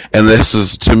 And this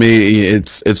is, to me,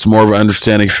 it's more of an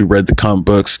understanding if you read the comic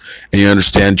books and you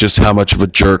understand just how much of a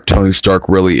jerk Tony Stark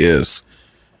really is.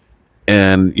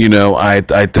 And, you know, I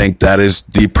think that is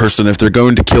the person, if they're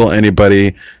going to kill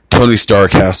anybody, Tony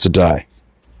Stark has to die.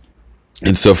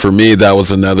 And so for me, that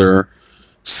was another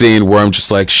scene where I'm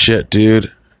just like, shit,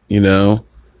 dude, you know,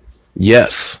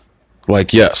 yes.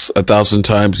 Like, yes, 1,000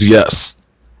 times yes.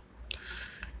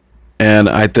 And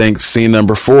I think scene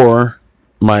number 4,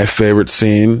 my favorite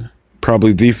scene,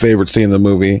 probably the favorite scene in the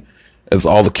movie, is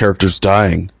all the characters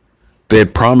dying. They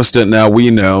had promised it, now we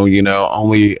know, you know,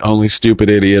 only stupid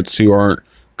idiots who aren't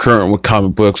current with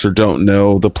comic books or don't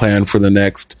know the plan for the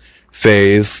next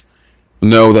phase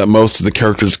know that most of the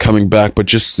characters are coming back, but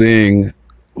just seeing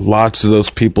lots of those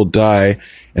people die,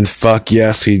 and fuck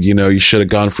yes, you should have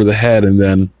gone for the head, and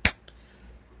then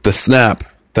the snap,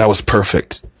 that was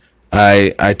perfect.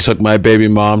 I took my baby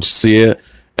mom to see it,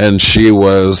 and she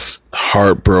was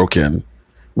heartbroken,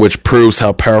 which proves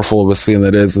how powerful of a scene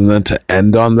that is. And then to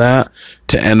end on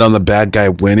the bad guy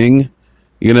winning,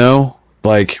 you know,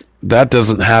 like, that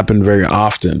doesn't happen very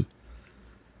often.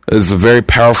 It's a very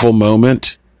powerful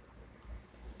moment,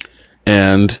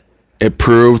 and it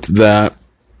proved that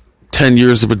 10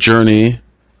 years of a journey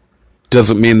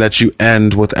doesn't mean that you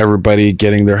end with everybody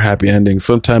getting their happy ending.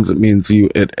 Sometimes it means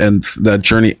that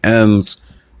journey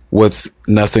ends with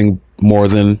nothing more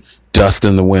than dust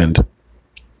in the wind.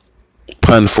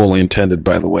 Pun fully intended,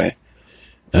 by the way.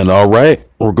 And all right,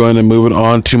 we're going to move it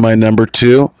on to my number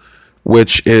 2,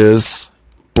 which is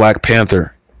Black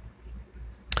Panther.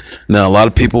 Now, a lot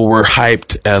of people were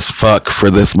hyped as fuck for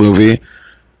this movie.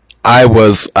 I'm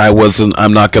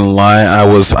not gonna lie, I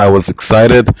was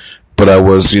excited, but I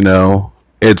was,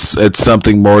 it's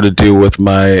something more to do with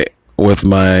my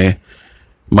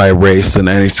race than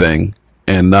anything,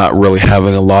 and not really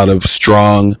having a lot of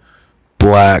strong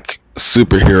black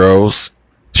superheroes.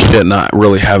 Shit, not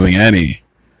really having any,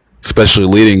 especially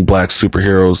leading black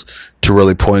superheroes to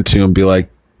really point to and be like,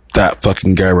 that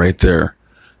fucking guy right there.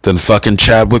 Then fucking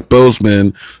Chadwick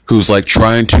Boseman, who's like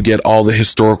trying to get all the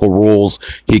historical roles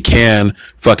he can.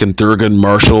 Fucking Thurgood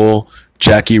Marshall,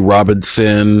 Jackie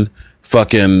Robinson,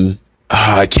 fucking,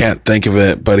 I can't think of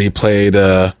it, but he played,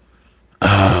 I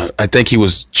think he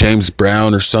was James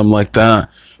Brown or something like that.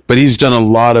 But he's done a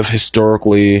lot of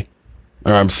historical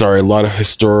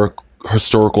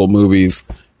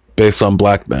movies based on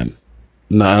black men.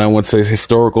 No, I don't want to say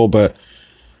historical, but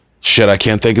shit, I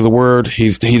can't think of the word.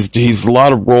 He's a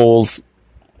lot of roles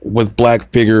with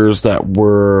black figures that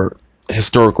were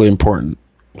historically important.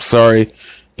 Sorry,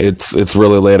 it's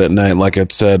really late at night, like I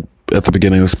said at the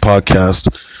beginning of this podcast.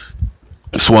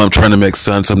 So I'm trying to make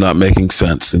sense. I'm not making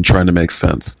sense and trying to make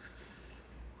sense.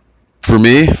 For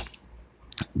me,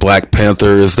 Black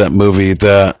Panther is that movie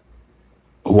that,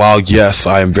 while yes,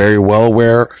 I am very well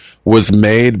aware, was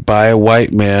made by a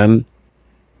white man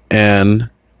and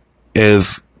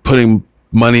is putting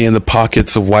money in the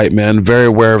pockets of white men. Very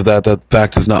aware of that. That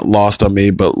fact is not lost on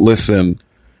me. But listen,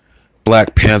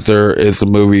 Black Panther is a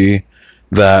movie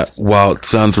that, while it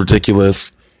sounds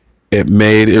ridiculous, it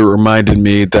reminded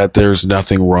me that there's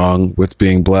nothing wrong with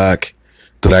being black,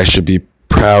 that I should be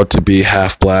proud to be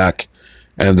half black,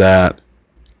 and that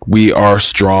we are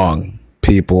strong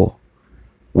people.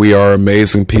 We are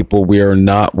amazing people. We are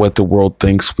not what the world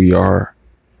thinks we are.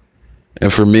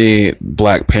 And for me,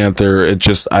 Black Panther,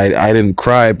 I didn't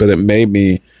cry, but it made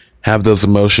me have those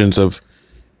emotions of,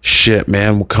 shit,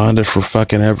 man, Wakanda for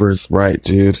fucking ever is right,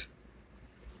 dude.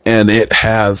 And it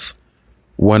has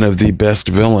one of the best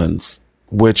villains,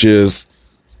 which is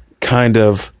kind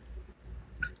of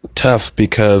tough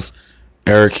because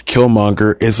Eric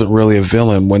Killmonger isn't really a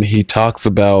villain when he talks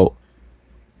about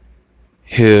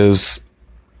his,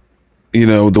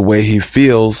 the way he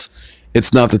feels.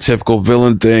 It's not the typical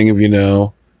villain thing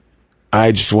of,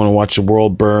 I just want to watch the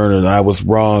world burn and I was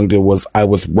wronged. I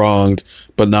was wronged,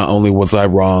 but not only was I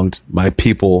wronged,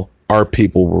 our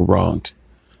people were wronged.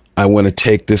 I want to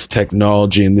take this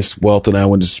technology and this wealth and I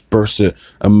want to disperse it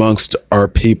amongst our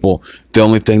people. The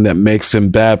only thing that makes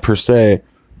him bad per se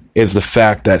is the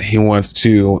fact that he wants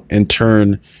to, in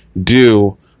turn,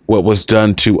 do what was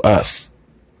done to us,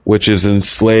 which is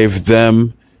enslave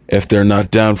them if they're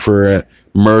not down for it,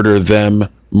 murder them,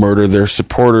 murder their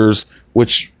supporters,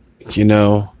 which,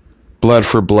 blood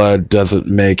for blood doesn't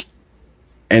make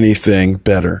anything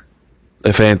better.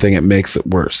 If anything, it makes it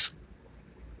worse.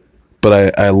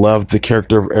 But I love the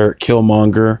character of Eric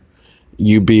Killmonger.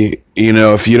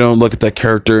 If you don't look at that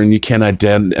character and you can't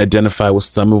identify with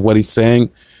some of what he's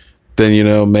saying,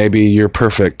 then, maybe you're a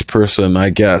perfect person, I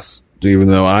guess. Even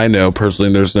though I know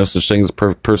personally there's no such thing as a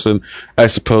perfect person, I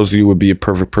suppose you would be a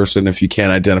perfect person if you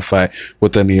can't identify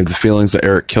with any of the feelings that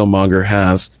Eric Killmonger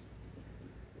has.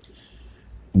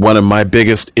 One of my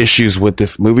biggest issues with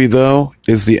this movie, though,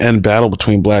 is the end battle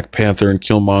between Black Panther and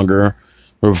Killmonger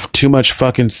with too much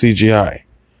fucking CGI.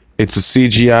 It's a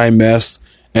CGI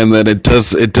mess, and then it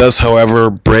does, however,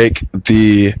 break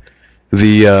the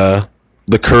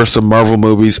curse of Marvel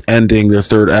movies ending their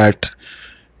third act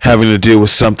having to do with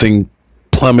something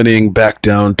plummeting back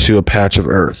down to a patch of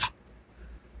earth.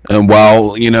 And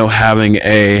while, having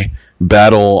a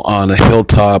battle on a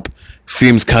hilltop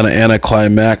seems kind of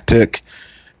anticlimactic,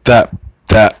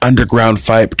 that underground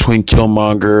fight between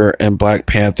Killmonger and Black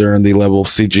Panther and the level of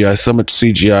CGI, so much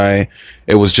CGI,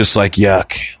 it was just like,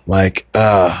 yuck. Like,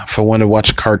 if I want to watch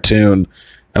a cartoon,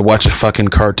 I watch a fucking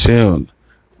cartoon.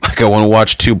 Like, I want to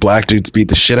watch two black dudes beat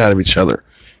the shit out of each other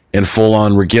in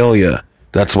full-on regalia.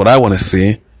 That's what I want to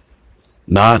see.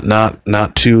 Not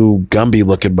two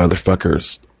Gumby-looking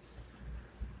motherfuckers.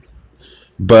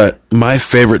 But my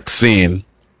favorite scene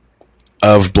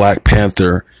of Black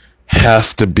Panther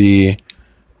has to be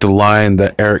the line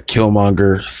that Eric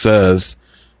Killmonger says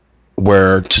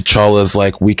where T'Challa's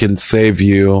like, we can save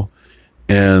you,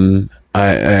 and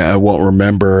I won't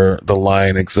remember the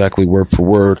line exactly word for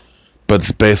word, but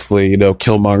it's basically,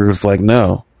 Killmonger's like,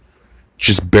 no,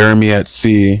 just bury me at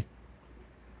sea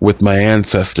with my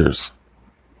ancestors,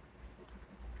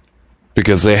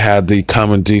 because they had the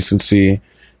common decency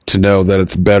to know that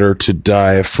it's better to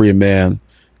die a free man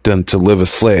than to live a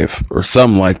slave, or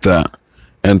something like that.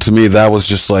 And to me, that was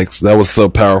just like, that was so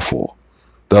powerful.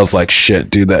 That was like,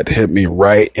 shit, dude, that hit me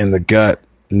right in the gut.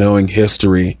 Knowing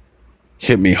history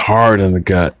hit me hard in the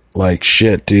gut. Like,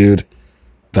 shit, dude,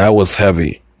 that was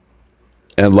heavy.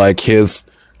 And like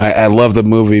I love the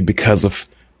movie because of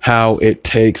how it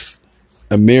takes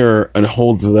a mirror and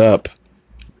holds it up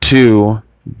to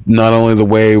not only the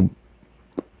way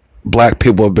black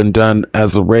people have been done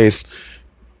as a race,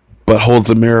 but holds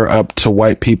a mirror up to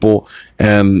white people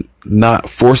and not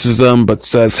forces them, but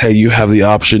says, hey, you have the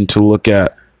option to look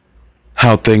at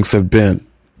how things have been.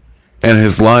 And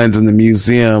his lines in the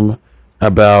museum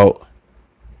about,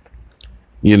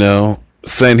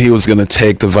 saying he was going to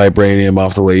take the vibranium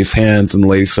off the lady's hands, and the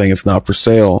lady saying it's not for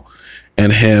sale,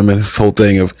 and him and his whole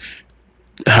thing of,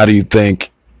 how do you think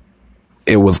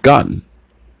it was gotten?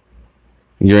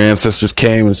 Your ancestors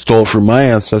came and stole from my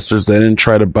ancestors. They didn't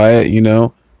try to buy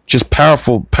it, Just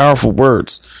powerful, powerful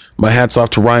words. My hat's off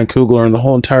to Ryan Coogler and the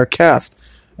whole entire cast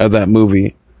of that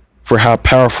movie for how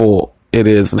powerful it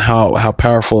is and how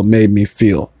powerful it made me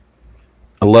feel.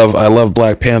 I love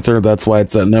Black Panther. That's why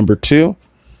it's at number 2.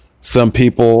 Some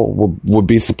people would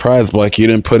be surprised, like, you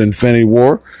didn't put Infinity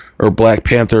War or Black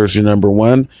Panther as your number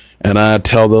 1. And I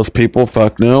tell those people,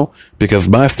 fuck no, because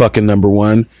my fucking number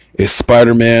 1 is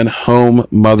Spider-Man Home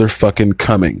Motherfucking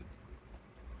Coming.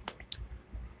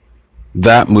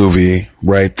 That movie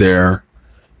right there,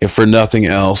 if for nothing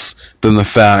else than the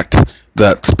fact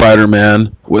that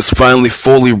Spider-Man was finally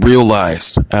fully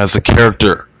realized as a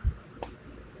character.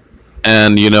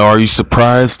 And, are you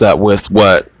surprised that with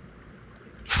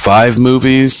 5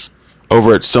 movies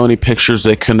over at Sony Pictures,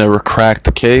 they could never crack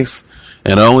the case?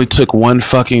 And it only took one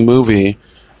fucking movie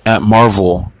at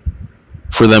Marvel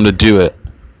for them to do it.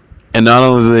 And not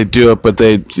only did they do it, but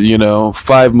they,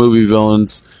 5 movie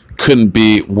villains couldn't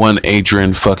beat one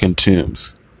Adrian fucking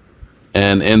Toomes.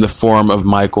 And in the form of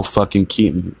Michael fucking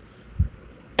Keaton.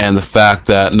 And the fact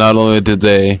that not only did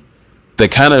they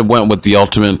kind of went with the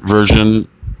ultimate version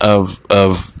of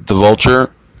the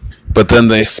Vulture, but then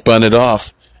they spun it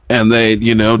off. And they,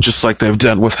 just like they've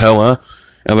done with Hela,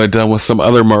 and they've done with some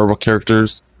other Marvel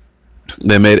characters,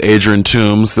 They made Adrian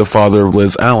Toomes, the father of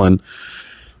Liz Allen,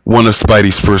 one of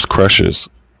Spidey's first crushes.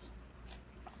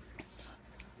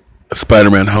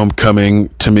 Spider-Man Homecoming,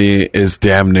 to me, is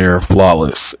damn near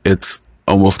flawless. It's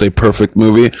almost a perfect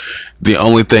movie. The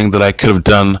only thing that I could have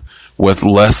done with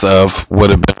less of would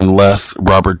have been less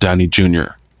Robert Downey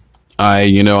Jr. I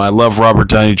love Robert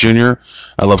Downey Jr.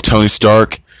 I love Tony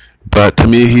Stark, but to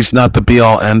me, he's not the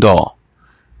be-all, end-all.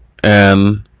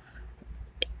 And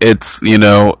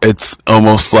it's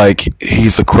almost like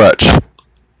he's a crutch.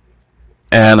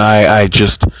 And I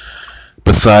just,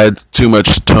 besides too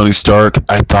much Tony Stark,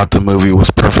 I thought the movie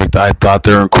was perfect. I thought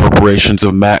there were incorporations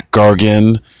of Matt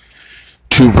Gargan,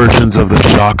 two versions of the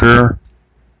Shocker.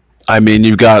 I mean,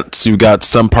 you got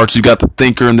some parts, you got the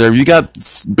Thinker in there, you got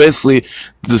basically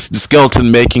the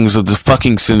skeleton makings of the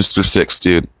fucking Sinister Six,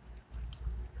 dude.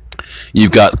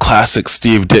 You've got classic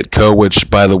Steve Ditko, which,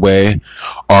 by the way,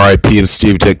 R.I.P. to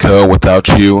Steve Ditko. Without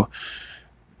you,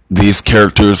 these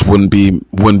characters wouldn't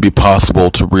be possible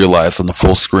to realize on the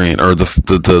full screen or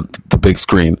the big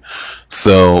screen.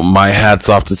 So my hats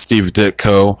off to Steve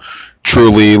Ditko.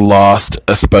 Truly lost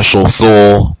a special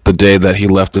soul the day that he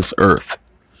left this earth.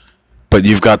 But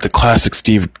you've got the classic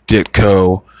Steve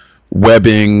Ditko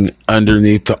webbing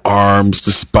underneath the arms,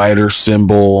 the spider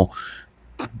symbol,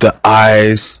 the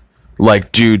eyes.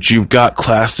 Like, dude, you've got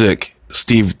classic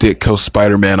Steve Ditko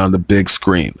Spider-Man on the big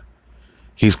screen.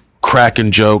 He's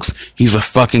cracking jokes. He's a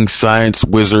fucking science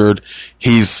wizard.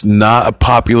 He's not a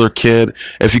popular kid.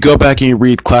 If you go back and you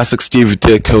read classic Steve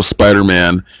Ditko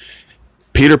Spider-Man,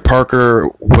 Peter Parker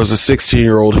was a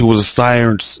 16-year-old who was a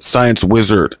science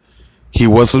wizard. He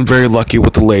wasn't very lucky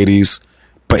with the ladies,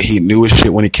 but he knew his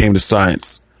shit when he came to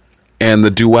science. And the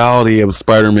duality of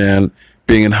Spider-Man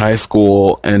being in high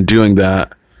school and doing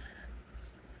that,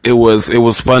 it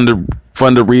was fun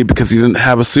to read because he didn't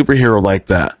have a superhero like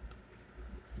that.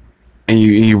 And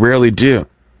you rarely do.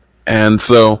 And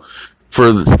so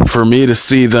for me to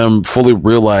see them fully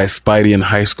realize Spidey in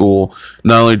high school,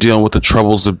 not only dealing with the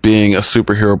troubles of being a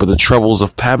superhero, but the troubles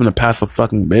of having to pass a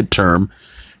fucking midterm,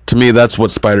 to me, that's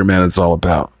what Spider-Man is all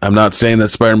about. I'm not saying that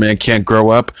Spider-Man can't grow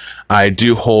up. I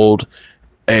do hold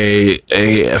a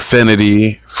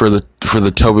affinity for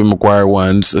the Tobey Maguire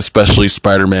ones, especially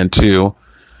Spider-Man 2.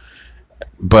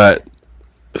 But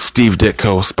Steve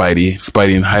Ditko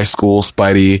Spidey in high school,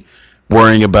 Spidey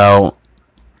worrying about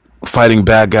fighting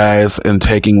bad guys and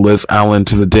taking Liz Allen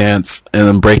to the dance and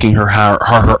then breaking her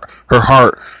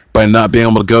heart by not being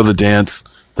able to go to the dance.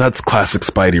 That's classic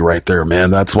Spidey right there,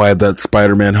 man. That's why that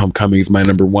Spider-Man Homecoming is my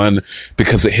number one,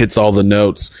 because it hits all the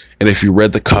notes. And if you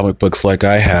read the comic books like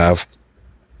I have,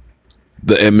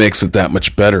 it makes it that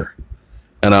much better.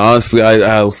 And honestly,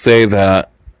 I'll say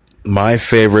that my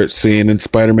favorite scene in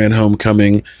Spider-Man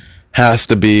Homecoming has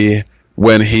to be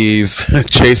when he's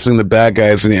chasing the bad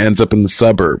guys and he ends up in the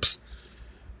suburbs.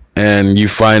 And you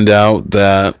find out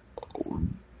that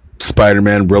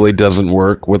Spider-Man really doesn't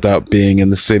work without being in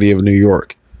the city of New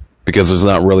York, because there's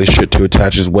not really shit to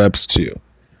attach his webs to.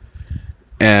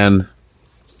 And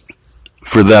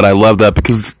for that, I love that,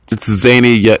 because it's a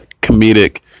zany yet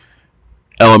comedic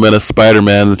element of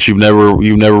Spider-Man that you've never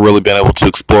really been able to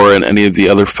explore in any of the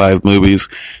other 5 movies,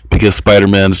 because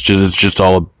Spider-Man's just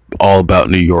all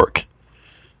about New York.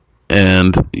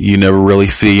 And you never really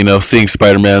see, seeing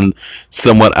Spider-Man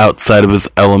somewhat outside of his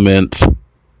element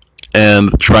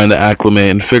and trying to acclimate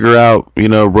and figure out,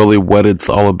 really what it's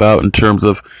all about in terms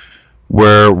of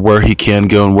where he can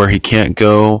go and where he can't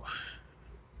go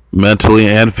mentally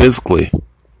and physically.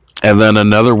 And then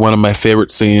another one of my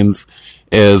favorite scenes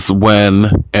is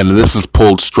when, and this is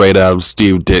pulled straight out of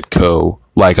Steve Ditko,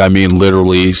 like, I mean,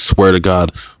 literally, swear to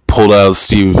God, pulled out of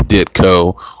Steve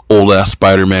Ditko, old ass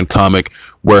Spider-Man comic,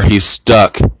 where he's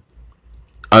stuck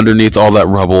underneath all that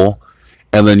rubble.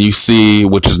 And then you see,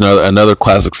 which is another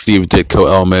classic Steve Ditko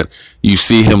element, you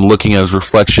see him looking at his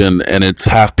reflection, and it's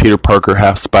half Peter Parker,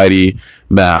 half Spidey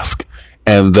mask.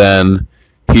 And then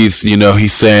he's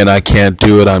saying, I can't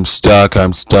do it, I'm stuck,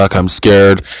 I'm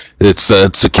scared. It's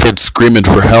a kid screaming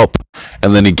for help.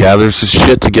 And then he gathers his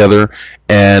shit together,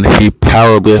 and he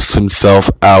power lifts himself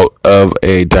out of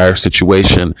a dire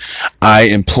situation. I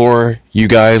implore you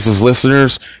guys as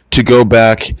listeners to go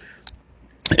back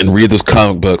and read those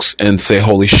comic books and say,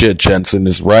 holy shit, Jensen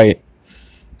is right.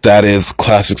 That is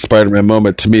classic Spider-Man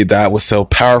moment. To me, that was so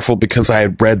powerful because I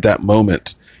had read that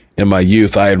moment in my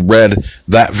youth. I had read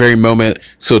that very moment.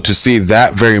 So to see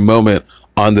that very moment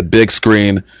on the big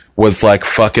screen was like,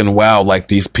 fucking wow, like,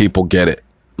 these people get it.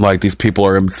 Like, these people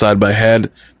are inside my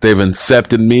head. They've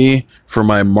incepted me for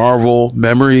my Marvel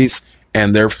memories,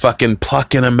 and they're fucking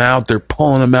plucking them out. They're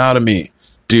pulling them out of me,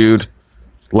 dude.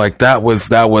 Like, that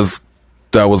was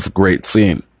that was a great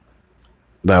scene.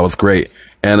 That was great.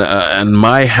 And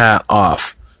my hat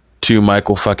off to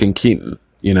Michael fucking Keaton,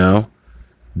 you know?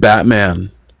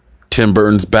 Batman. Tim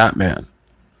Burton's Batman.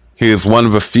 He is one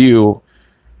of a few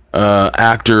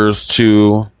actors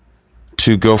to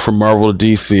go from Marvel to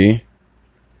DC.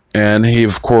 And he,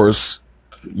 of course,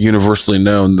 universally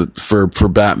known for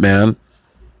Batman.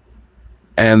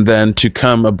 And then to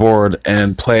come aboard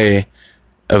and play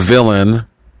a villain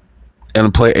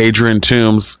and play Adrian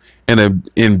Toomes and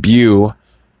imbue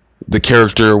the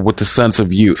character with the sense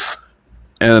of youth.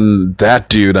 And that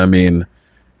dude, I mean,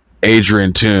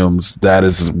 Adrian Toomes, that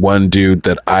is one dude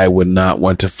that I would not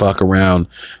want to fuck around.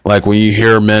 Like, when you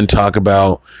hear men talk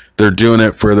about they're doing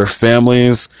it for their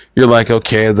families, you're like,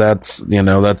 okay, that's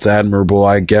admirable.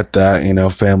 I get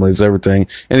that, families, everything.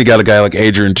 And you got a guy like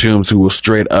Adrian Toomes who will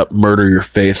straight up murder your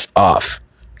face off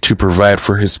to provide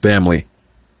for his family.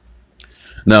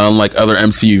 Now, unlike other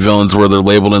MCU villains where they're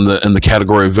labeled in the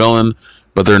category of villain,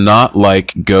 but they're not,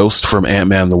 like Ghost from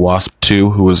Ant-Man and the Wasp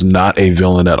 2, who is not a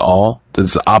villain at all.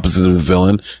 It's the opposite of a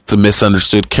villain. It's a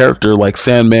misunderstood character like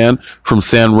Sandman from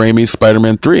Sam Raimi's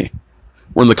Spider-Man 3.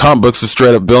 Where in the comic books, it's a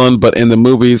straight up villain, but in the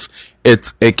movies,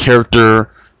 it's a character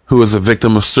who is a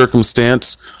victim of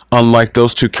circumstance. Unlike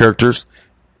those two characters,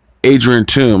 Adrian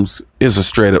Toomes is a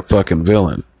straight up fucking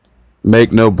villain.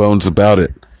 Make no bones about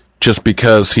it. Just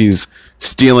because he's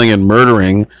stealing and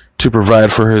murdering to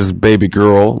provide for his baby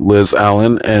girl, Liz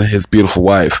Allen, and his beautiful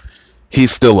wife,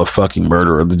 he's still a fucking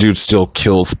murderer. The dude still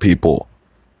kills people.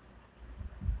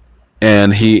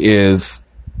 And he is...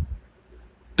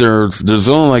 There's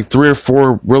only like 3 or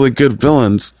 4 really good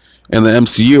villains in the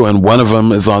MCU, and one of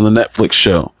them is on the Netflix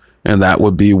show. And that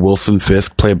would be Wilson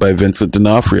Fisk, played by Vincent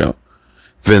D'Onofrio.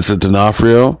 Vincent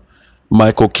D'Onofrio,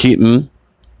 Michael Keaton,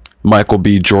 Michael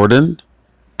B. Jordan,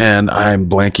 and I'm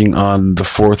blanking on the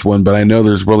 4th one, but I know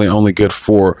there's really only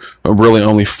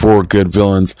 4 good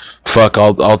villains. Fuck,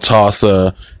 I'll toss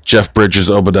Jeff Bridges'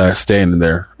 Obadiah Stane in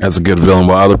there as a good villain.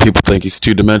 While other people think he's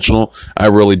two-dimensional, I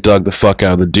really dug the fuck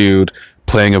out of the dude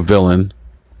playing a villain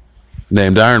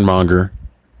named Ironmonger.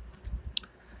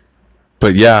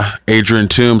 But yeah, Adrian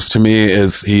Toomes to me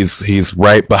he's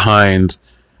right behind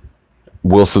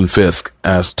Wilson Fisk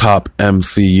as top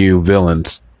MCU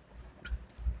villains.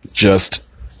 Just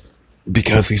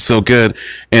because he's so good,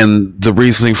 and the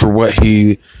reasoning for what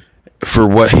he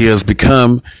has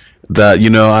become, that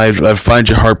I find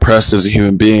you hard pressed as a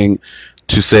human being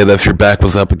to say that if your back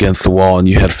was up against the wall and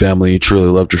you had family, you truly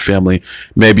loved your family,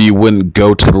 maybe you wouldn't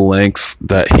go to the lengths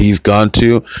that he's gone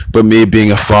to. But me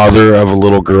being a father of a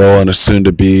little girl and a soon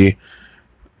to be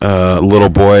little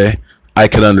boy, I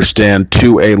could understand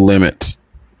to a limit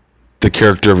the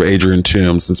character of Adrian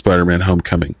Toomes in Spider-Man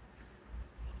Homecoming.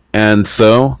 And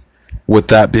so, with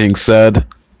that being said,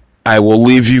 I will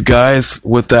leave you guys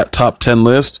with that top 10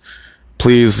 list.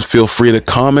 Please feel free to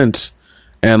comment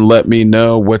and let me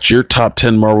know what your top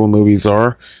 10 Marvel movies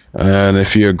are. And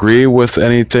if you agree with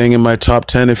anything in my top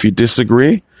 10, if you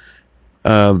disagree,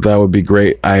 that would be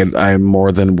great. I'm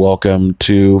more than welcome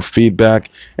to feedback.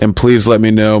 And please let me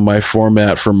know. My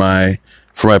format for my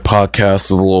podcast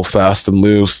is a little fast and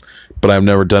loose, but I've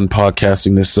never done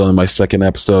podcasting. This is only my 2nd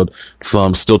episode, so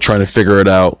I'm still trying to figure it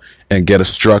out and get a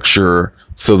structure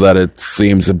so that it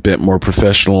seems a bit more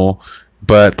professional.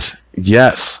 But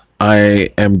yes, I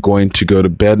am going to go to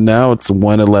bed now. It's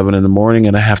 1:11 in the morning,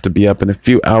 and I have to be up in a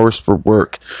few hours for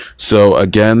work. So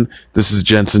again, this is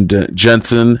Jensen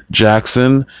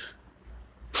Jackson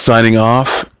signing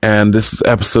off, and this is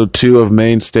episode 2 of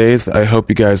Mainstays. I hope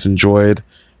you guys enjoyed,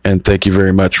 and thank you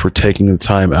very much for taking the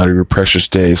time out of your precious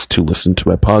days to listen to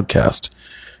my podcast.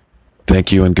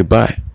 Thank you and goodbye.